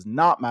 and it does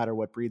not matter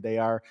what breed they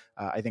are.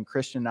 I think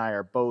Christian and I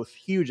are both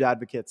huge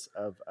advocates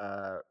of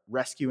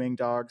rescuing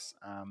dogs.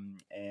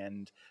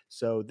 And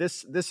so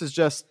this is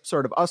just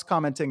sort of us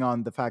commenting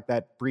on the fact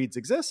that breeds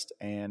exist,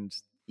 and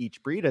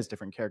each breed has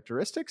different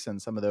characteristics, and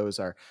some of those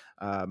are,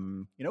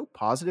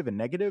 positive and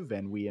negative,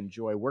 and we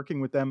enjoy working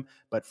with them.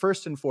 But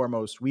first and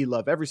foremost, we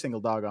love every single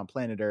dog on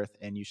planet Earth,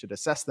 and you should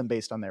assess them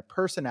based on their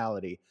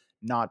personality,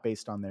 not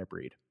based on their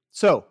breed.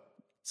 So,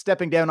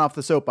 stepping down off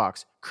the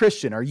soapbox,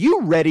 Christian, are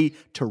you ready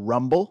to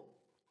rumble?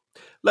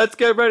 Let's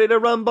get ready to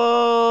rumble!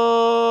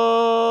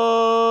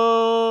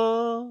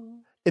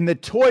 In the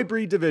toy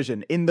breed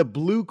division, in the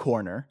blue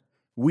corner,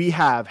 we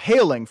have,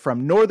 hailing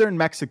from northern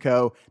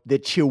Mexico, the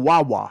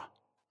Chihuahua.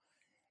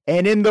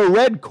 And in the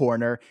red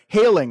corner,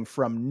 hailing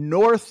from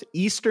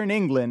northeastern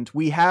England,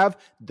 we have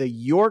the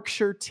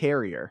Yorkshire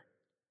Terrier.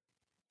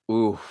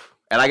 Ooh,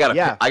 And I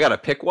gotta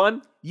pick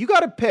one. You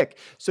got to pick.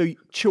 So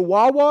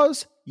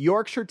Chihuahuas,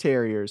 Yorkshire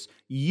Terriers,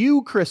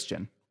 you,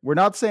 Christian. We're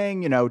not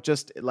saying,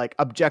 just like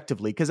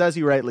objectively, because as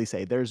you rightly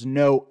say, there's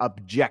no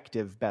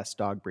objective best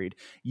dog breed.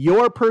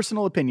 Your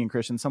personal opinion,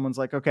 Christian, someone's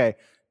like, okay,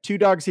 2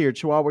 dogs here,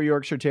 Chihuahua,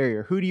 Yorkshire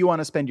Terrier. Who do you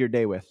want to spend your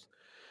day with?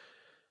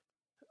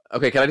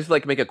 Okay, can I just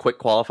make a quick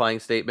qualifying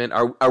statement?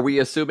 Are we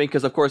assuming,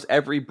 because of course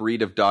every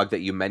breed of dog that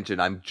you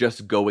mentioned, I'm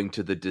just going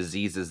to the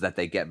diseases that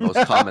they get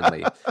most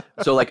commonly.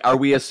 So are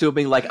we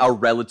assuming a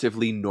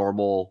relatively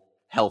normal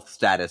health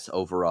status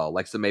overall?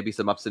 So maybe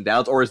some ups and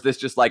downs, or is this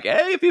just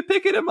hey, if you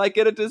pick it might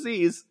get a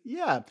disease?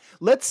 Yeah.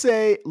 Let's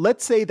say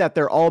that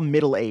they're all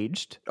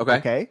middle-aged.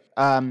 Okay.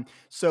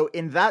 So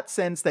in that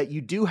sense that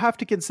you do have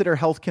to consider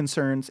health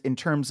concerns in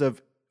terms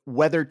of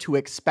whether to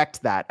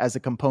expect that as a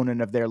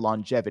component of their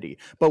longevity.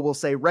 But we'll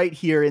say right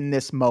here in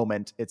this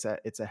moment, it's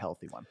a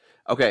healthy one.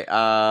 Okay.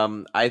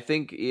 I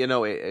think,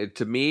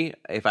 to me,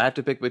 if I have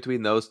to pick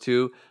between those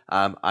two,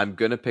 I'm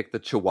going to pick the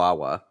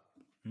Chihuahua.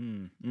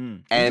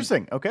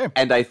 Interesting. Okay.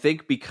 And I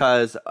think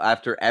because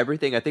after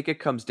everything, I think it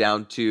comes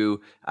down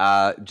to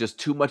just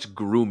too much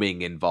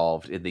grooming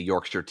involved in the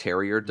Yorkshire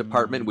Terrier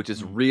department, which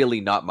is really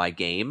not my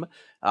game.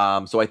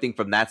 So I think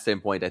from that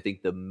standpoint, I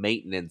think the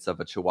maintenance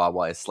of a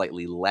Chihuahua is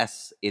slightly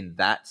less in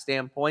that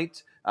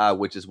standpoint,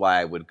 which is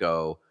why I would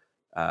go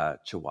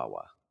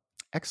Chihuahua.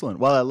 Excellent.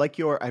 Well,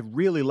 I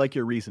really like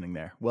your reasoning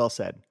there. Well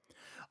said.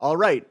 All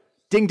right.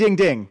 Ding, ding,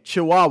 ding.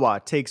 Chihuahua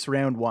takes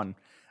round 1.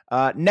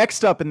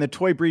 Next up in the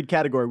toy breed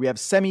category, we have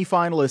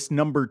semifinalist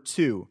number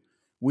 2.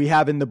 We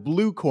have in the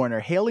blue corner,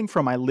 hailing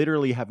from I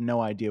literally have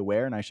no idea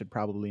where, and I should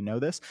probably know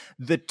this,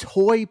 the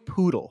toy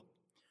poodle.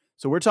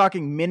 So we're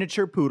talking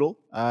miniature poodle,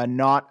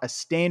 not a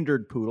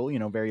standard poodle,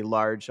 very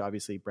large,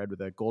 obviously bred with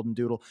a golden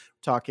doodle.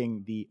 We're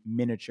talking the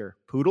miniature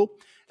poodle.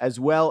 As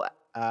well,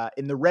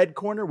 in the red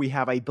corner, we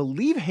have, I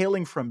believe,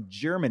 hailing from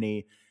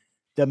Germany,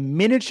 the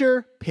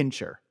miniature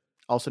pinscher,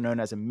 also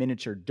known as a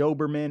miniature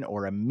Doberman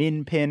or a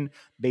Min Pin.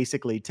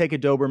 Basically, take a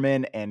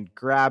Doberman and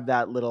grab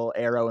that little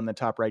arrow in the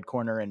top right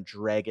corner and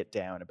drag it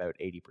down about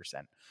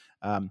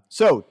 80%.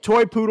 So,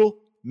 toy poodle,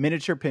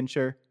 miniature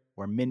pinscher,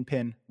 or Min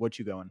Pin. What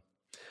you going?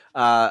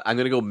 I'm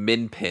going to go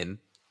Min Pin.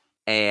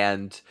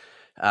 And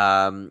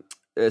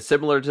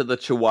similar to the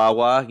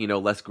Chihuahua,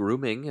 less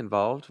grooming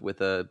involved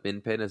with a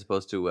Min Pin as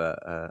opposed to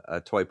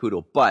a toy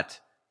poodle. But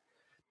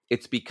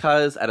it's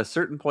because at a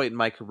certain point in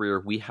my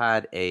career, we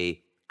had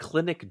a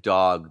clinic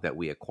dog that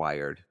we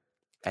acquired,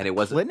 and it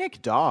was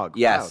clinic dog.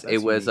 Yes, wow,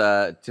 it was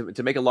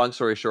to make a long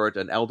story short,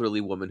 an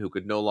elderly woman who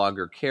could no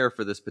longer care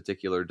for this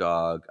particular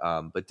dog,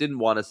 but didn't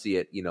want to see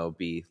it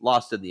be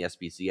lost in the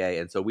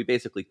SPCA, and so we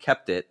basically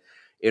kept it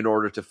in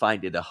order to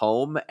find it a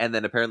home. And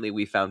then apparently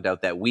we found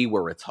out that we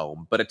were its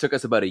home, but it took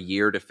us about a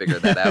year to figure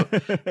that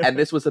out. And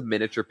this was a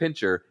miniature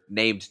pinscher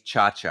named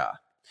Cha-Cha.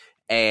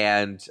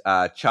 And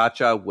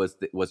Cha-Cha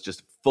was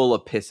just full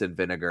of piss and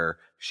vinegar.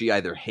 She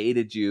either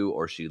hated you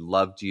or she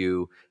loved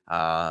you,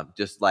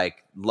 just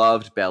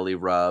loved belly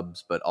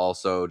rubs, but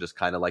also just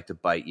kind of liked to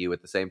bite you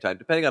at the same time.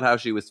 Depending on how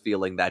she was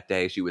feeling that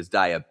day, she was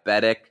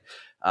diabetic,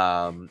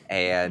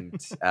 and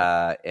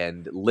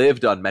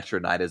lived on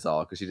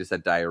metronidazole because she just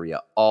had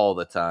diarrhea all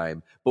the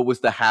time, but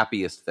was the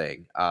happiest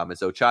thing. And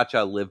so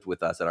Cha-Cha lived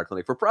with us at our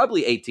clinic for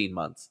probably 18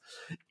 months.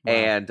 Wow.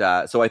 And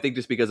so I think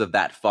just because of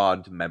that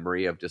fond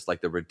memory of just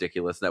the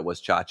ridiculous that was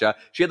Cha-Cha,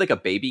 she had a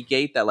baby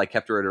gate that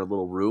kept her in her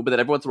little room, but then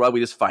every once in a while we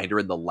just find her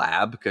in the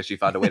lab because she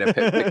found a way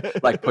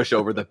to push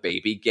over the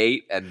baby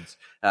gate. And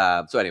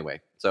so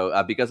anyway,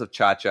 because of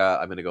Cha-Cha,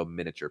 I'm going to go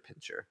miniature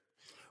pinscher.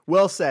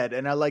 Well said.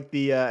 And I like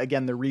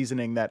the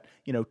reasoning that,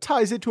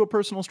 ties it to a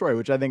personal story,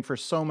 which I think for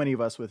so many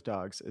of us with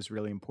dogs is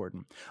really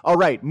important. All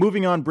right,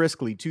 moving on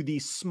briskly to the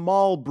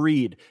small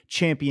breed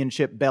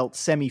championship belt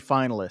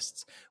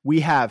semifinalists.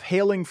 We have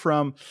hailing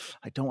from,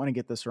 I don't want to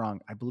get this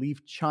wrong, I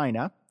believe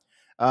China.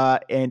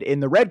 And in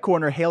the red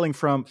corner, hailing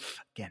from,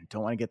 again,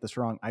 don't want to get this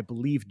wrong, I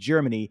believe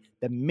Germany,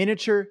 the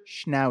miniature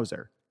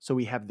Schnauzer. So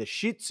we have the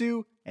Shih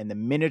Tzu and the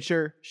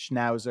miniature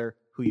Schnauzer.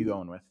 Who you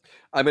going with?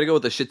 I'm going to go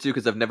with the Shih Tzu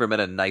because I've never met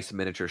a nice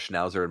miniature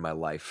Schnauzer in my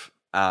life.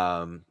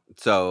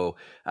 So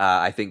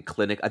I think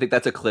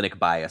that's a clinic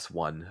bias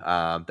one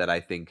that I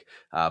think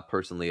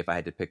personally, if I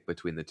had to pick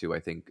between the two,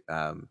 I think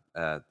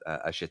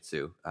a Shih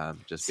Tzu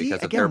just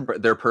because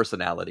of their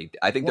personality.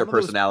 I think their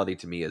personality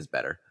to me is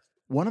better.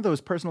 One of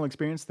those personal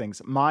experience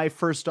things. My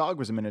first dog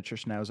was a miniature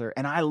Schnauzer,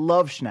 and I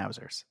love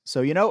Schnauzers.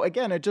 So,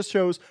 again, it just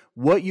shows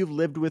what you've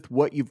lived with,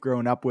 what you've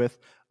grown up with.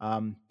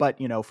 But,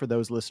 for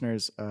those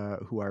listeners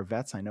who are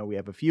vets, I know we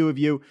have a few of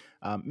you.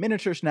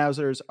 Miniature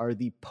Schnauzers are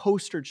the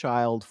poster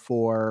child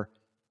for,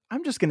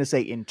 I'm just going to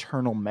say,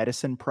 internal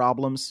medicine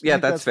problems. Yeah,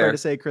 that's fair to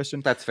say,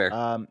 Christian. That's fair.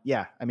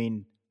 Yeah, I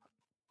mean,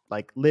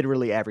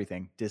 literally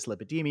everything: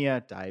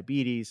 dyslipidemia,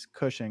 diabetes,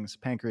 Cushing's,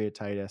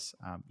 pancreatitis,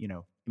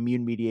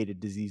 immune-mediated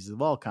diseases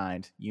of all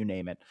kind, you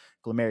name it,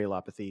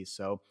 glomerulopathies.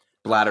 So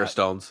bladder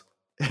stones.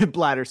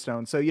 Bladder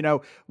stones.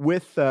 So,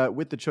 with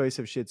the choice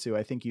of Shih Tzu,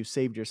 I think you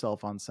saved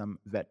yourself on some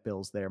vet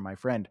bills there, my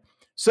friend.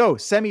 So,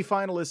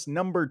 semifinalist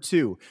number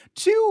two.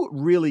 Two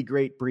really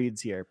great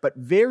breeds here, but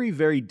very,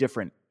 very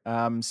different.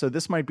 So,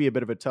 this might be a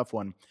bit of a tough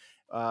one.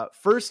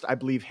 First, I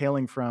believe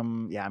hailing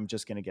from, I'm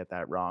just going to get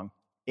that wrong.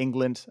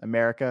 England,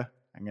 America.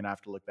 I'm going to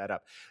have to look that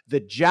up. The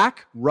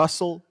Jack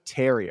Russell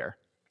Terrier.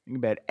 Think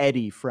about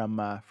Eddie from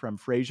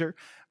Frasier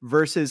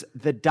versus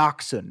the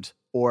Dachshund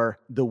or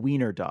the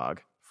Wiener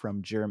Dog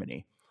from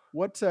Germany.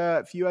 What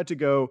if you had to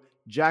go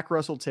Jack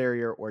Russell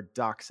Terrier or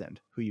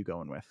Dachshund? Who you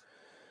going with?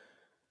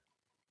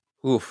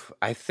 Oof,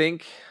 I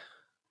think,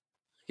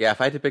 if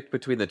I had to pick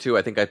between the two,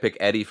 I think I'd pick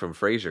Eddie from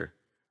Frasier.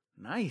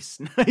 Nice.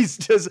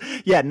 Just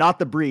not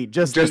the breed,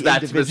 just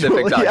that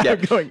specific dog.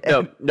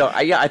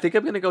 I think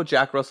I'm going to go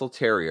Jack Russell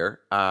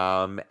Terrier.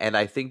 And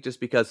I think just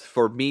because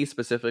for me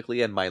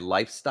specifically and my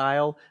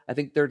lifestyle, I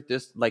think they're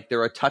just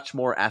they're a touch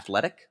more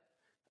athletic.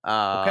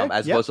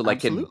 As opposed to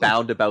can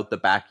bound about the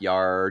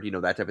backyard,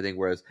 that type of thing.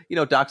 Whereas,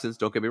 Dachshunds,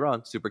 don't get me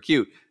wrong, super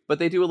cute, but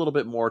they do a little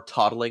bit more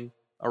toddling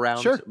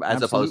around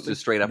as opposed to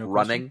straight up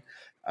running.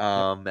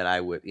 And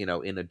I would,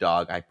 in a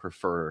dog, I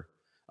prefer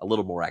a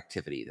little more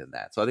activity than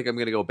that. So I think I'm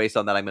going to go based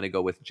on that. I'm going to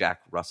go with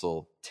Jack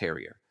Russell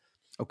Terrier.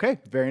 Okay.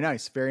 Very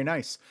nice. Very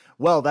nice.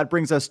 Well, that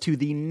brings us to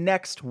the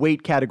next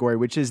weight category,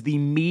 which is the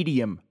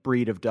medium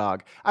breed of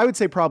dog. I would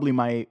say probably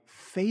my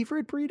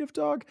favorite breed of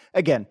dog.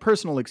 Again,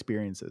 personal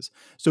experiences.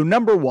 So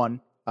number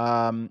one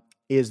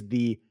is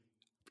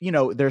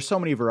there's so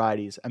many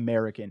varieties,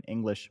 American,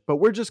 English, but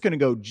we're just going to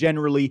go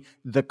generally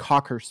the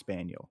Cocker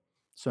Spaniel.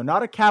 So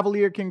not a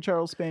Cavalier King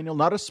Charles Spaniel,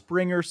 not a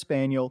Springer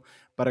Spaniel,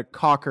 but a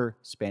Cocker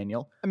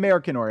Spaniel,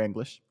 American or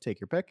English,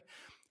 take your pick,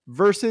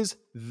 versus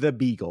the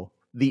Beagle,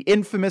 the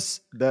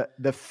infamous,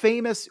 the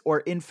famous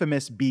or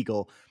infamous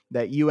Beagle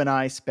that you and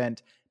I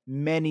spent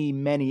many,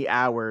 many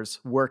hours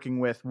working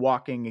with,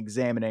 walking,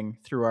 examining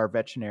through our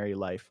veterinary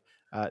life.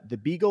 The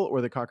Beagle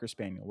or the Cocker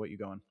Spaniel? What you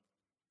going?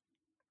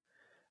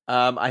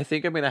 I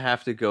think I'm going to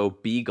have to go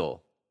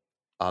Beagle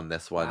on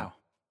this one. Wow.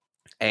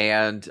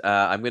 And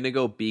I'm going to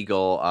go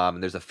Beagle.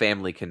 There's a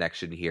family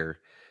connection here,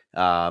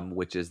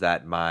 which is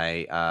that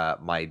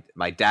my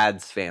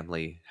dad's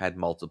family had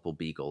multiple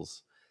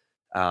Beagles.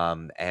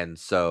 And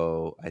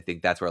so I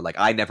think that's where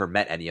I never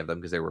met any of them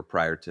because they were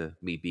prior to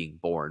me being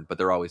born, but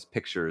there are always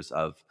pictures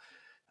of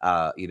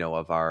my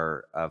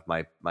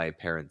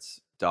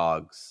parents'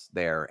 dogs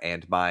there.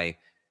 And my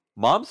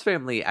mom's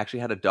family actually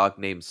had a dog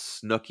named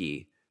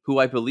Snooky, who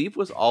I believe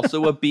was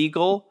also a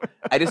Beagle.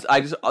 I just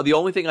the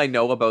only thing I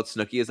know about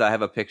Snooky is I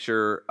have a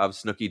picture of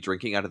Snooky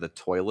drinking out of the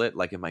toilet,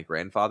 in my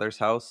grandfather's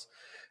house.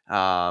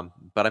 But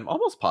I'm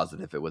almost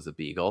positive it was a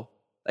Beagle.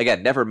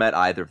 Again, never met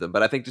either of them,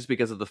 but I think just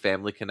because of the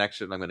family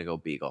connection, I'm going to go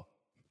Beagle.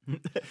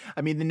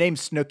 I mean, the name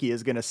Snooky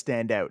is going to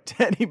stand out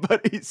to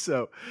anybody.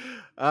 So,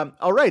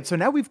 all right. So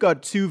now we've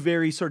got two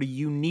very sort of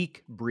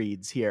unique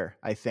breeds here,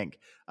 I think.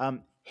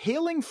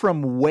 Hailing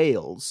from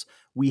Wales,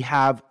 we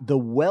have the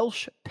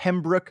Welsh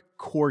Pembroke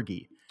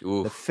Corgi,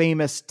 the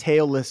famous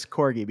tailless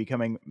Corgi,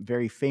 becoming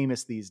very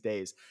famous these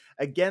days,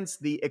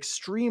 against the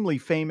extremely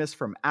famous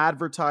from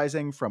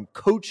advertising, from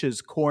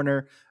Coach's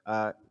Corner,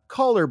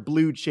 collar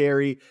blue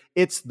cherry.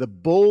 It's the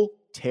Bull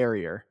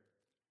Terrier.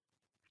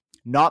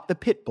 Not the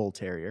Pit Bull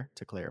Terrier,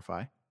 to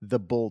clarify. The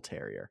Bull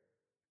Terrier.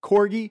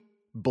 Corgi,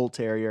 Bull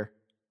Terrier.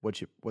 What's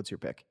your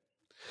pick?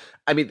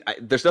 I mean,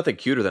 there's nothing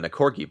cuter than a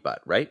Corgi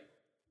butt, right?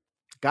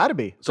 Got to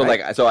be. So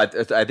right?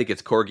 I think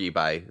it's Corgi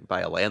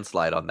by a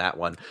landslide on that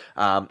one.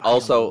 By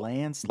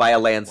a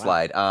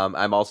landslide. Wow.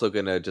 I'm also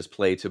going to just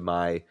play to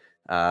my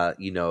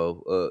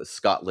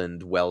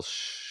Scotland,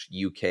 Welsh,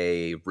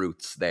 UK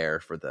roots there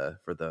for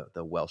the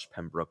Welsh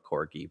Pembroke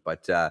Corgi.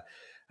 But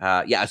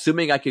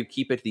assuming I could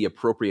keep it the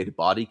appropriate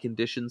body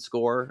condition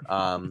score,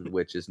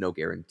 which is no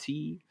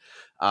guarantee.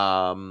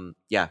 I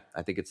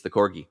think it's the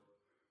Corgi.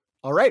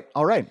 All right.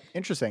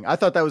 Interesting. I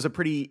thought that was a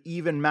pretty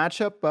even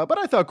matchup, but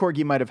I thought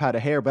Corgi might have had a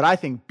hair. But I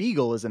think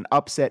Beagle is an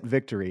upset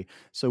victory.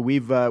 So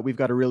we've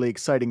got a really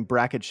exciting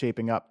bracket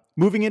shaping up.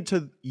 Moving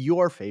into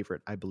your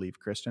favorite, I believe,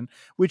 Christian,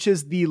 which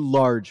is the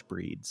large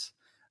breeds.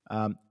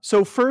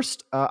 So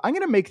first, I'm going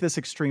to make this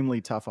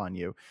extremely tough on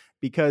you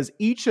because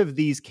each of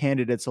these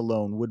candidates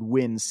alone would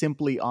win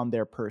simply on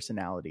their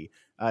personality.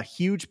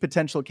 Huge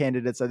potential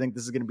candidates. I think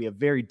this is going to be a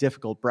very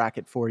difficult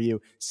bracket for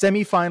you.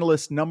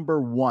 Semifinalist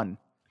number one.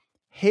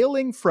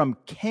 Hailing from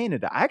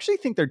Canada. I actually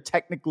think they're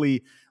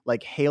technically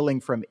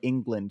hailing from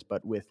England,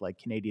 but with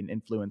Canadian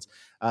influence.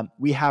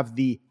 We have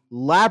the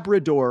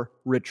Labrador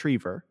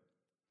Retriever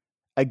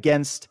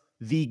against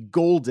the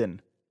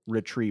Golden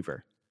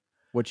Retriever.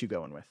 What you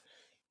going with?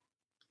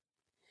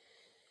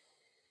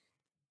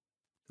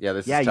 Yeah,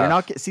 this is tough. You're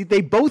not. See,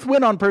 they both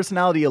win on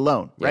personality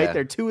alone, right? Yeah.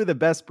 They're two of the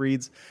best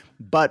breeds,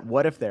 but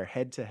what if they're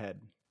head to head?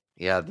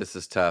 Yeah, this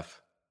is tough.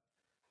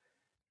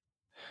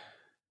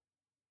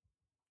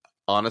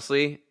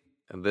 Honestly,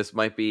 and this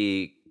might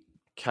be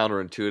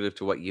counterintuitive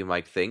to what you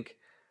might think,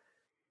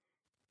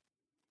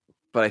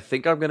 but I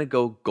think I'm going to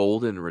go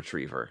Golden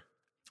Retriever.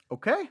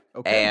 Okay.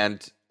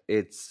 And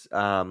it's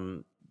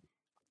for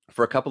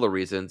a couple of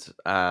reasons.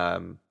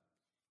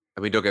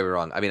 I mean, don't get me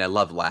wrong. I mean, I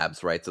love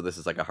labs, right? So this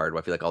is like a hard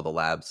one. I feel like all the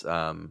labs,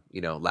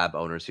 lab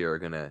owners here are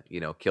gonna,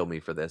 kill me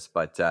for this.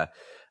 But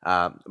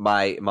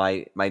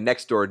my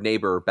next door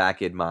neighbor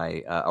back in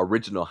my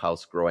original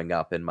house growing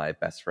up, and my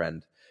best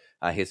friend,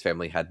 his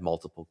family had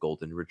multiple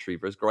golden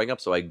retrievers growing up.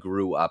 So I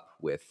grew up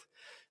with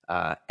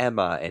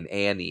Emma and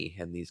Annie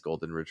and these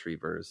golden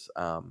retrievers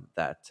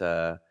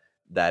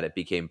that it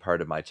became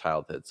part of my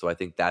childhood. So I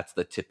think that's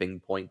the tipping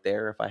point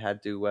there. If I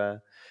had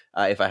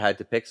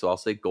to pick, so I'll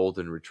say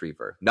golden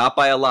retriever, not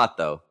by a lot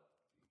though.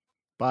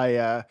 By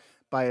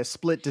a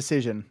split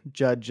decision,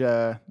 judge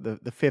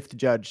the fifth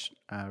judge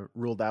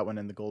ruled that one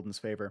in the Golden's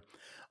favor.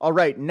 All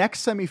right,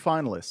 next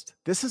semifinalist.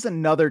 This is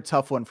another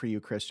tough one for you,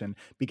 Christian,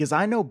 because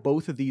I know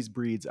both of these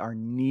breeds are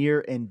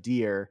near and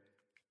dear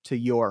to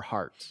your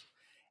heart,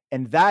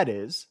 and that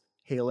is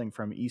hailing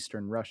from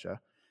Eastern Russia,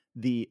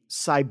 the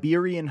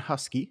Siberian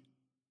Husky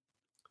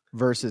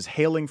versus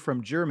hailing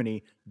from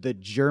Germany, the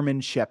German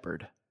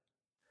Shepherd.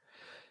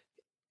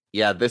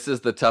 Yeah, this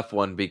is the tough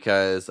one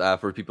because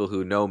for people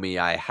who know me,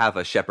 I have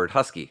a Shepherd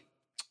Husky.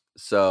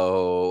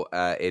 So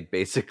it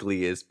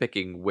basically is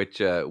picking which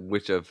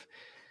of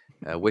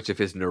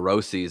his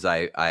neuroses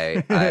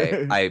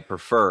I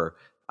prefer.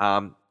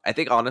 I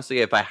think honestly,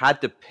 if I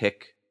had to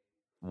pick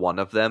one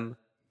of them,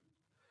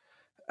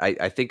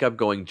 I think I'm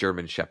going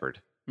German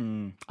Shepherd.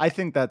 I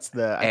think that's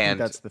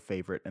the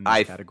favorite in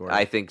this category.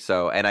 I think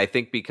so, and I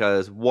think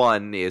because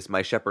one is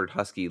my Shepherd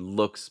Husky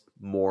looks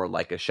more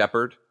like a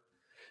shepherd.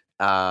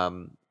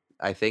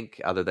 I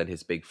think, other than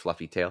his big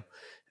fluffy tail.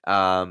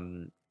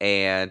 And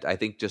I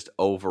think just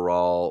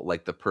overall,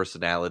 like the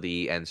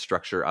personality and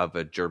structure of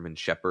a German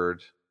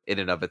Shepherd in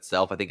and of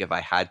itself, I think if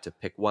I had to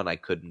pick one, I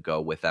couldn't go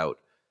without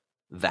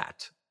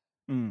that.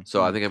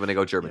 So I think I'm going to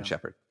go German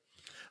Shepherd.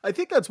 I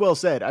think that's well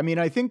said. I mean,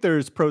 I think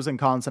there's pros and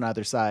cons on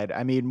either side.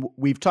 I mean,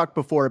 we've talked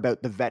before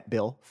about the vet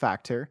bill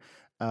factor.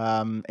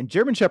 And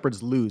German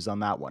Shepherds lose on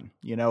that one.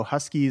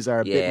 Huskies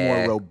are a bit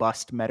more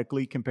robust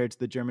medically compared to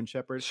the German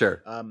Shepherd.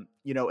 Sure. And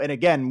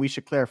again, we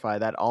should clarify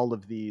that all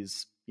of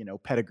these,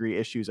 pedigree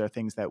issues are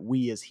things that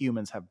we as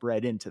humans have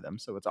bred into them.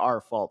 So it's our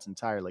fault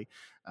entirely.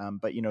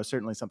 But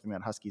certainly something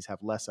that Huskies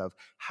have less of.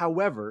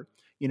 However,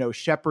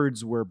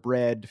 Shepherds were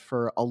bred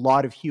for a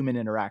lot of human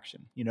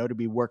interaction, to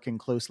be working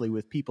closely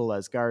with people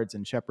as guards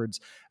and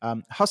shepherds.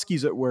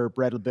 Huskies were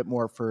bred a bit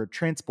more for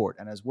transport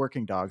and as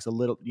working dogs, a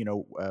little,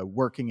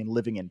 working and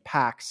living in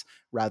packs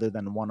rather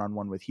than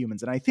one-on-one with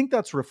humans. And I think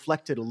that's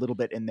reflected a little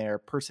bit in their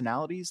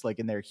personalities, like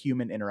in their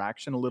human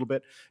interaction a little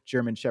bit.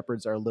 German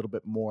Shepherds are a little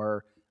bit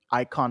more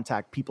eye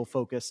contact, people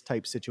focused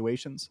type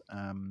situations.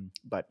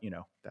 But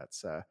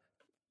that's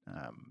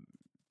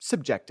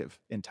subjective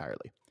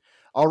entirely.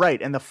 All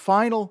right, and the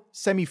final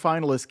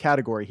semifinalist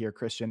category here,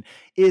 Christian,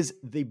 is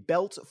the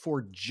belt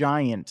for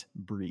giant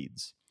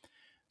breeds.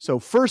 So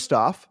first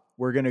off,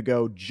 we're going to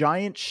go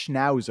giant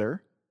Schnauzer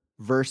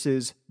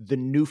versus the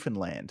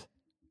Newfoundland.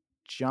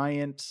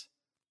 Giant,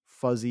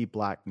 fuzzy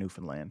black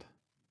Newfoundland.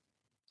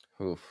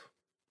 Oof.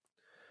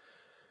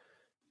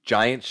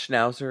 Giant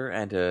Schnauzer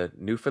and a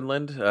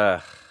Newfoundland?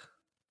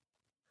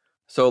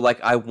 So,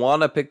 like, I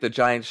want to pick the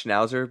giant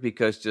Schnauzer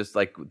because just,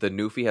 like, the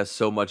Newfie has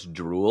so much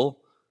drool.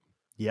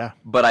 Yeah.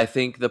 But I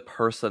think the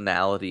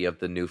personality of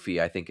the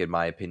Newfie, I think, in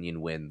my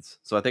opinion, wins.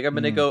 So I think I'm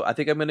gonna go.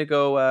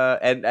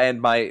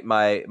 And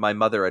my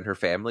mother and her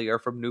family are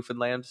from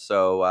Newfoundland,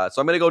 so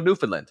I'm gonna go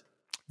Newfoundland.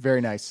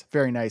 Very nice.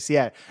 Very nice.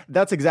 Yeah,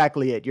 that's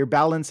exactly it. You're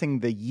balancing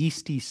the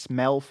yeasty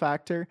smell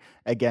factor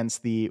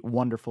against the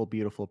wonderful,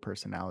 beautiful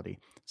personality.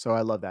 So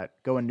I love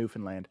that. Go in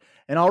Newfoundland.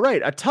 And all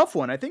right, a tough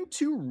one. I think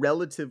two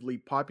relatively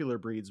popular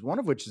breeds, one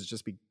of which has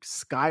just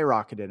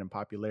skyrocketed in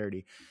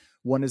popularity.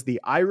 One is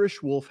the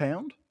Irish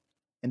Wolfhound,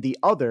 and the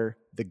other,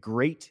 the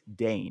Great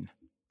Dane.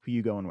 Who are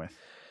you going with?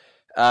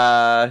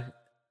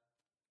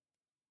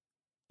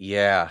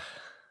 Yeah.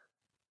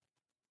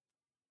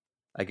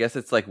 I guess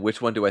it's like,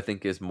 which one do I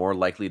think is more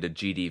likely to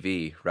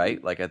GDV,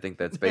 right? Like, I think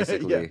that's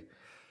basically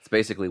it's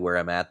basically where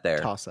I'm at there.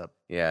 Toss up.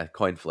 Yeah,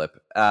 coin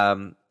flip.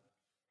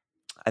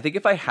 I think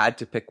if I had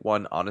to pick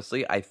one,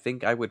 honestly, I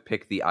think I would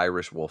pick the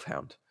Irish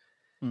Wolfhound.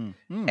 And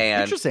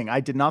interesting. I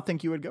did not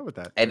think you would go with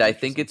that. And I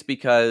think it's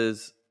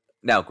because,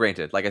 now,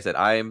 granted, like I said,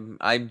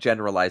 I'm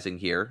generalizing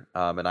here,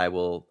 and I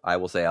will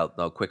say I'll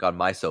no quick on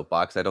my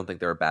soapbox. I don't think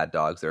there are bad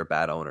dogs; there are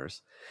bad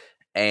owners,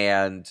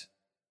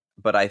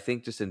 but I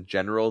think just in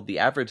general, the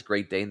average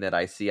Great Dane that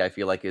I see, I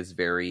feel like is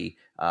very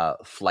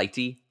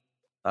flighty,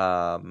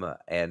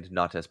 and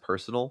not as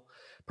personable.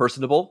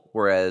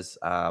 Whereas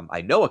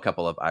I know a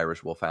couple of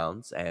Irish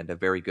Wolfhounds, and a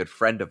very good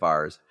friend of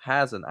ours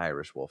has an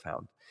Irish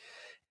Wolfhound,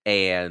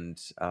 and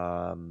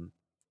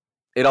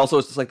it also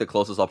is just like the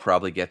closest I'll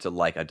probably get to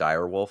like a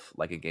dire wolf,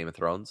 like in Game of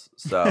Thrones.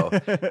 So,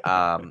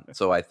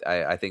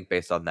 I think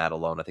based on that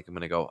alone, I think I'm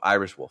going to go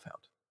Irish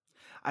Wolfhound.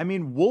 I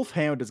mean,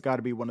 Wolfhound has got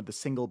to be one of the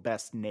single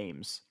best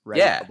names, right?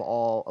 Yeah. Of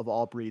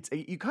all breeds.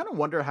 You kind of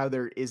wonder how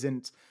there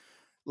isn't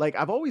like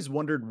I've always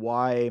wondered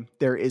why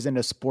there isn't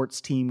a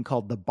sports team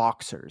called the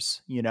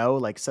Boxers,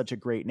 like such a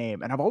great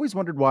name. And I've always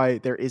wondered why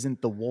there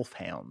isn't the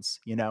Wolfhounds,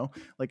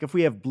 like if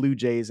we have Blue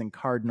Jays and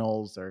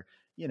Cardinals or,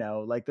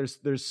 like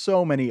there's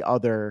so many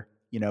other,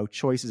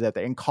 choices out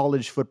there. In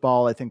college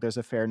football, I think there's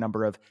a fair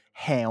number of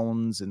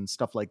hounds and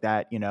stuff like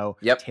that,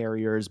 Yep.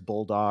 terriers,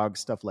 bulldogs,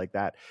 stuff like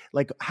that.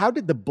 Like how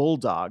did the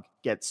bulldog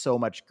get so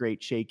much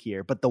great shake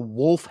here, but the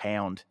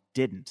Wolfhound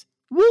didn't?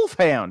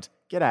 Wolfhound,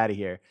 get out of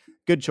here.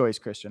 Good choice,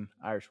 Christian.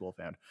 Irish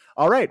Wolfhound.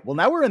 All right. Well,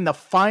 now we're in the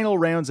final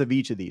rounds of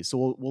each of these,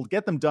 so we'll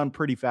get them done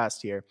pretty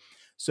fast here.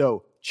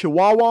 So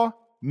Chihuahua,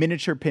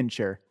 miniature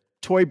pinscher,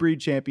 toy breed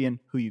champion.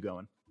 Who you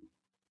going?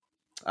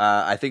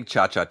 I think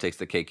Cha Cha takes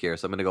the cake here,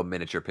 so I'm going to go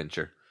miniature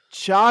pinscher.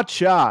 Cha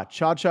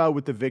Cha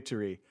with the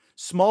victory.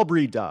 Small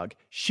breed dog,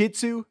 Shih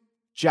Tzu,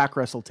 Jack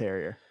Russell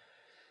Terrier.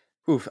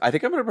 Oof, I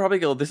think I'm going to probably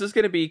go. This is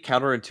going to be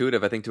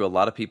counterintuitive, I think, to a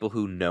lot of people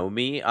who know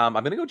me. I'm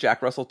going to go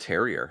Jack Russell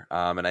Terrier.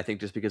 And I think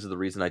just because of the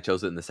reason I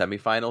chose it in the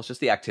semifinals, just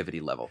the activity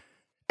level.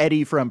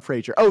 Eddie from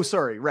Frasier. Oh,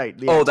 sorry. Right.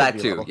 That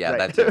too. Level. Yeah,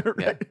 right. that too.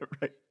 Yeah.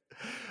 right.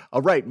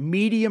 All right.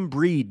 Medium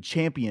breed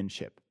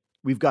championship.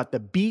 We've got the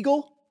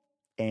Beagle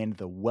and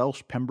the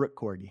Welsh Pembroke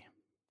Corgi.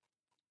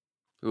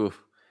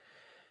 Oof.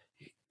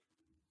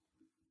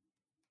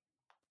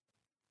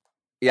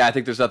 Yeah, I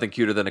think there's nothing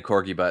cuter than a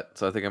corgi butt,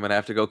 so I think I'm going to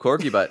have to go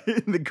corgi butt.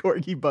 The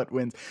corgi butt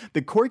wins.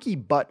 The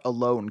corgi butt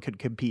alone could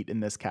compete in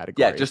this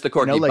category. Yeah, just the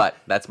corgi butt.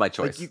 That's my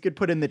choice. Like you could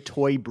put in the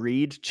toy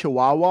breed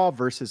Chihuahua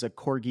versus a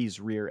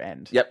corgi's rear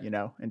end. Yep.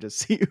 And just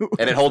see who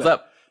and it holds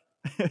up.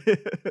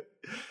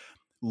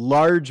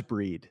 Large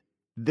breed.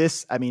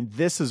 This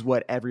is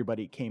what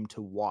everybody came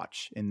to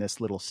watch in this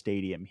little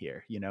stadium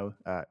here.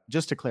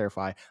 Just to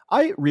clarify,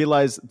 I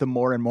realize the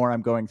more and more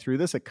I'm going through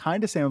this, it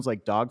kind of sounds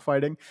like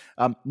dogfighting.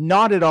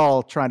 Not at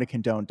all trying to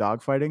condone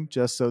dogfighting,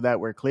 just so that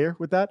we're clear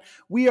with that.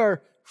 We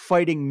are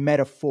fighting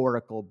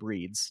metaphorical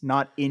breeds,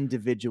 not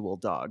individual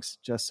dogs,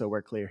 just so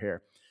we're clear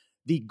here.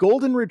 The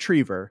Golden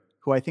Retriever,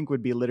 who I think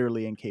would be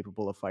literally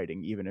incapable of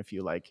fighting, even if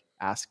you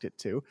asked it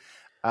to,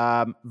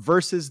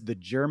 versus the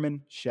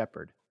German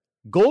Shepherd.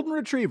 Golden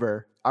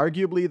Retriever,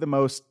 arguably the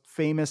most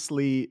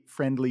famously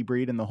friendly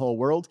breed in the whole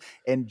world,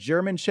 and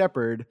German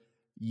Shepherd,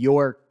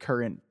 your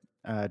current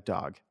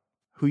dog.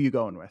 Who you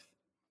going with?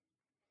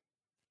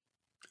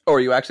 Oh, are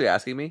you actually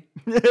asking me?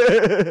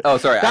 Oh,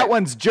 sorry. That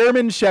one's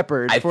German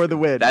Shepherd for the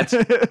win. That's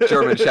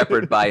German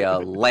Shepherd by a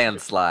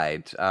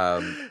landslide.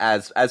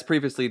 As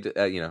previously,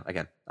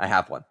 again, I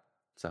have one.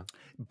 So,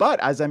 but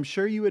as I'm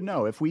sure you would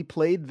know, if we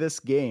played this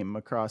game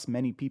across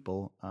many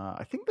people,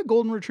 I think the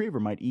Golden Retriever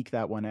might eke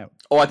that one out.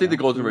 Oh, I think the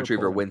Golden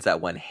Retriever wins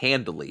that one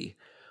handily.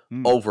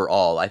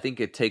 Overall, I think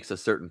it takes a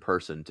certain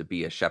person to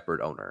be a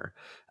Shepherd owner,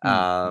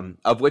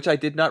 of which I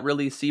did not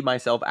really see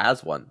myself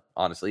as one,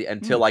 honestly,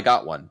 until I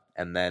got one,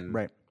 and then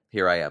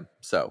here I am.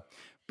 So,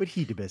 but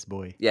he the best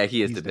boy. Yeah,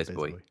 he's the best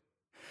boy.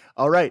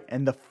 All right,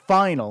 and the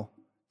final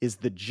is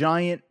the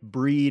giant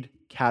breed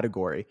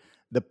category.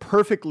 The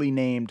perfectly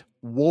named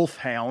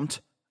Wolfhound,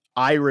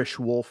 Irish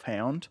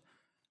Wolfhound,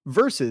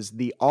 versus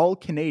the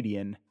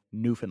all-Canadian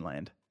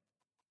Newfoundland.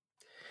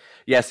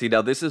 Yeah, see,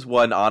 now this is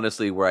one,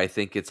 honestly, where I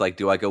think it's like,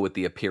 do I go with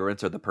the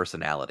appearance or the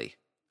personality?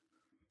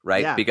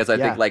 Right? Yeah, because I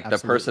think, absolutely.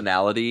 the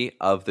personality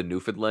of the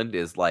Newfoundland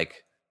is,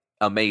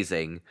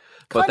 amazing.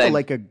 Kind of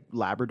like a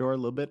Labrador a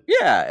little bit.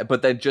 Yeah,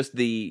 but then just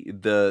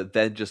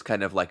then just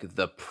kind of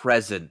the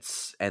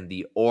presence and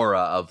the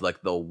aura of,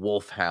 the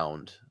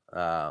Wolfhound,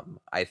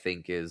 I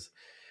think is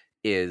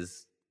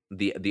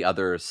the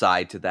other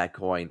side to that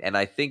coin. And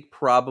I think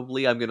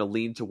probably I'm going to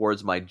lean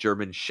towards my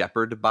German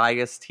Shepherd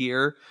biased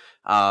here,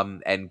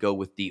 and go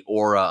with the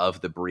aura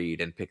of the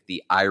breed and pick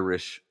the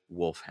Irish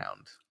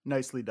Wolfhound.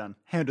 Nicely done.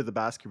 Hound of the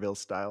Baskerville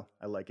style.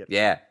 I like it.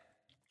 Yeah.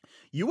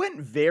 You went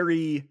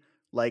very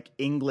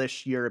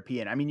English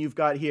European. I mean, you've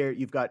got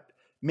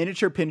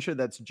miniature pinscher,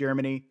 that's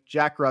Germany.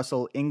 Jack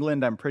Russell,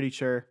 England, I'm pretty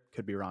sure.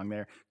 Could be wrong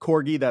there.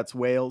 Corgi, that's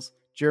Wales.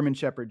 German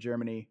Shepherd,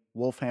 Germany.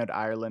 Wolfhound,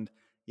 Ireland.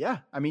 Yeah,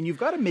 I mean, you've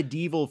got a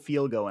medieval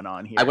feel going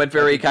on here. I went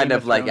very kind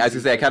of I was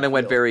gonna say, I kind of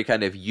went very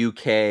kind of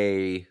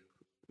UK,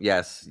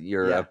 yes,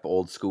 Europe,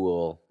 old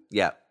school.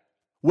 Yeah.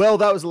 Well,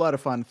 that was a lot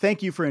of fun.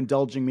 Thank you for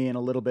indulging me in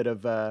a little bit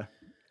of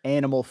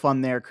animal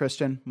fun there,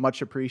 Christian.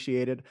 Much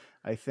appreciated.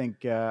 I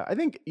think,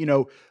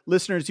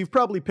 listeners, you've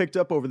probably picked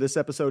up over this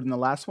episode and the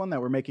last one that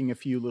we're making a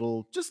few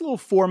little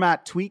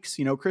format tweaks.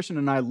 Christian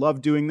and I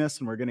love doing this,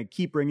 and we're going to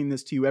keep bringing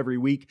this to you every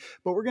week,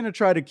 but we're going to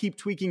try to keep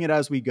tweaking it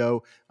as we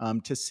go,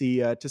 to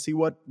see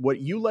what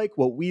you like,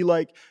 what we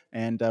like.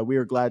 And we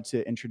are glad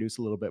to introduce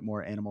a little bit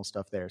more animal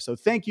stuff there. So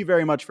thank you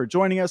very much for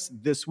joining us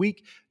this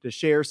week to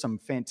share some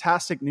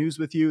fantastic news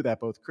with you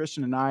that both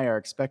Christian and I are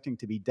expecting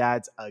to be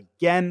dads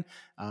again.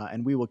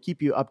 And we will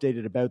keep you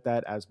updated about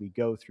that as we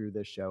go through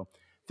this show.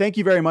 Thank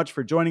you very much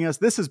for joining us.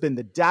 This has been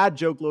the Dad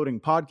Joke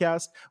Loading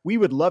Podcast. We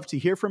would love to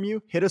hear from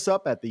you. Hit us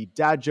up at the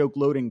Dad Joke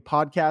Loading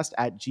Podcast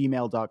at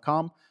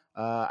gmail.com.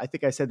 I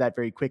think I said that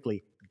very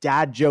quickly.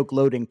 Dad Joke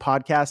Loading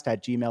Podcast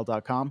at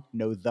gmail.com.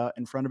 No the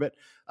in front of it.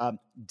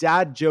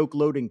 Dad Joke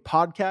Loading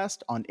Podcast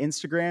on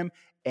Instagram,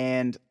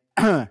 and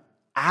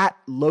at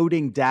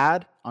Loading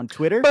Dad on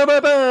Twitter.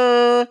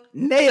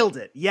 Nailed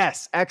it.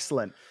 Yes,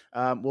 excellent.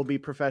 We'll be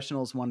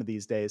professionals one of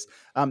these days.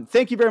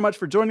 Thank you very much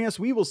for joining us.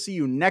 We will see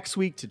you next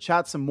week to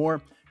chat some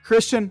more.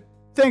 Christian,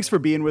 thanks for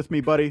being with me,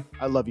 buddy.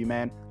 I love you,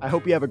 man. I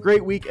hope you have a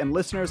great week. And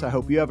listeners, I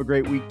hope you have a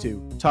great week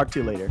too. Talk to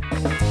you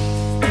later.